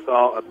do us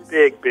all a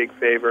big, big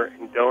favor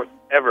and don't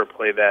ever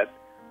play that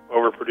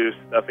overproduced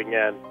stuff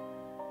again.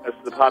 As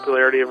to the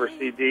popularity of her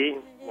CD,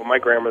 well, my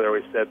grandmother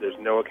always said there's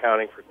no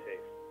accounting for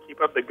taste. Keep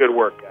up the good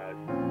work, guys.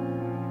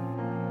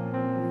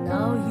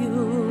 Now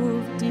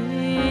you've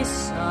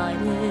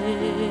decided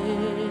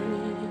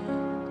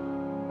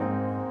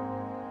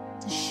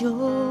to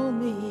show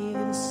me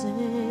the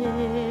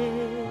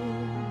same.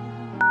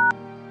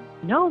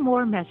 No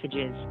more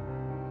messages.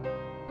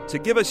 To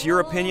give us your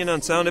opinion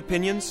on Sound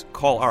Opinions,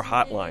 call our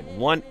hotline,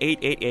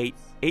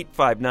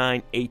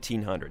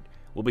 1-888-859-1800.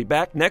 We'll be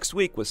back next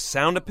week with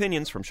Sound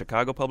Opinions from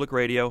Chicago Public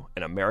Radio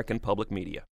and American Public Media.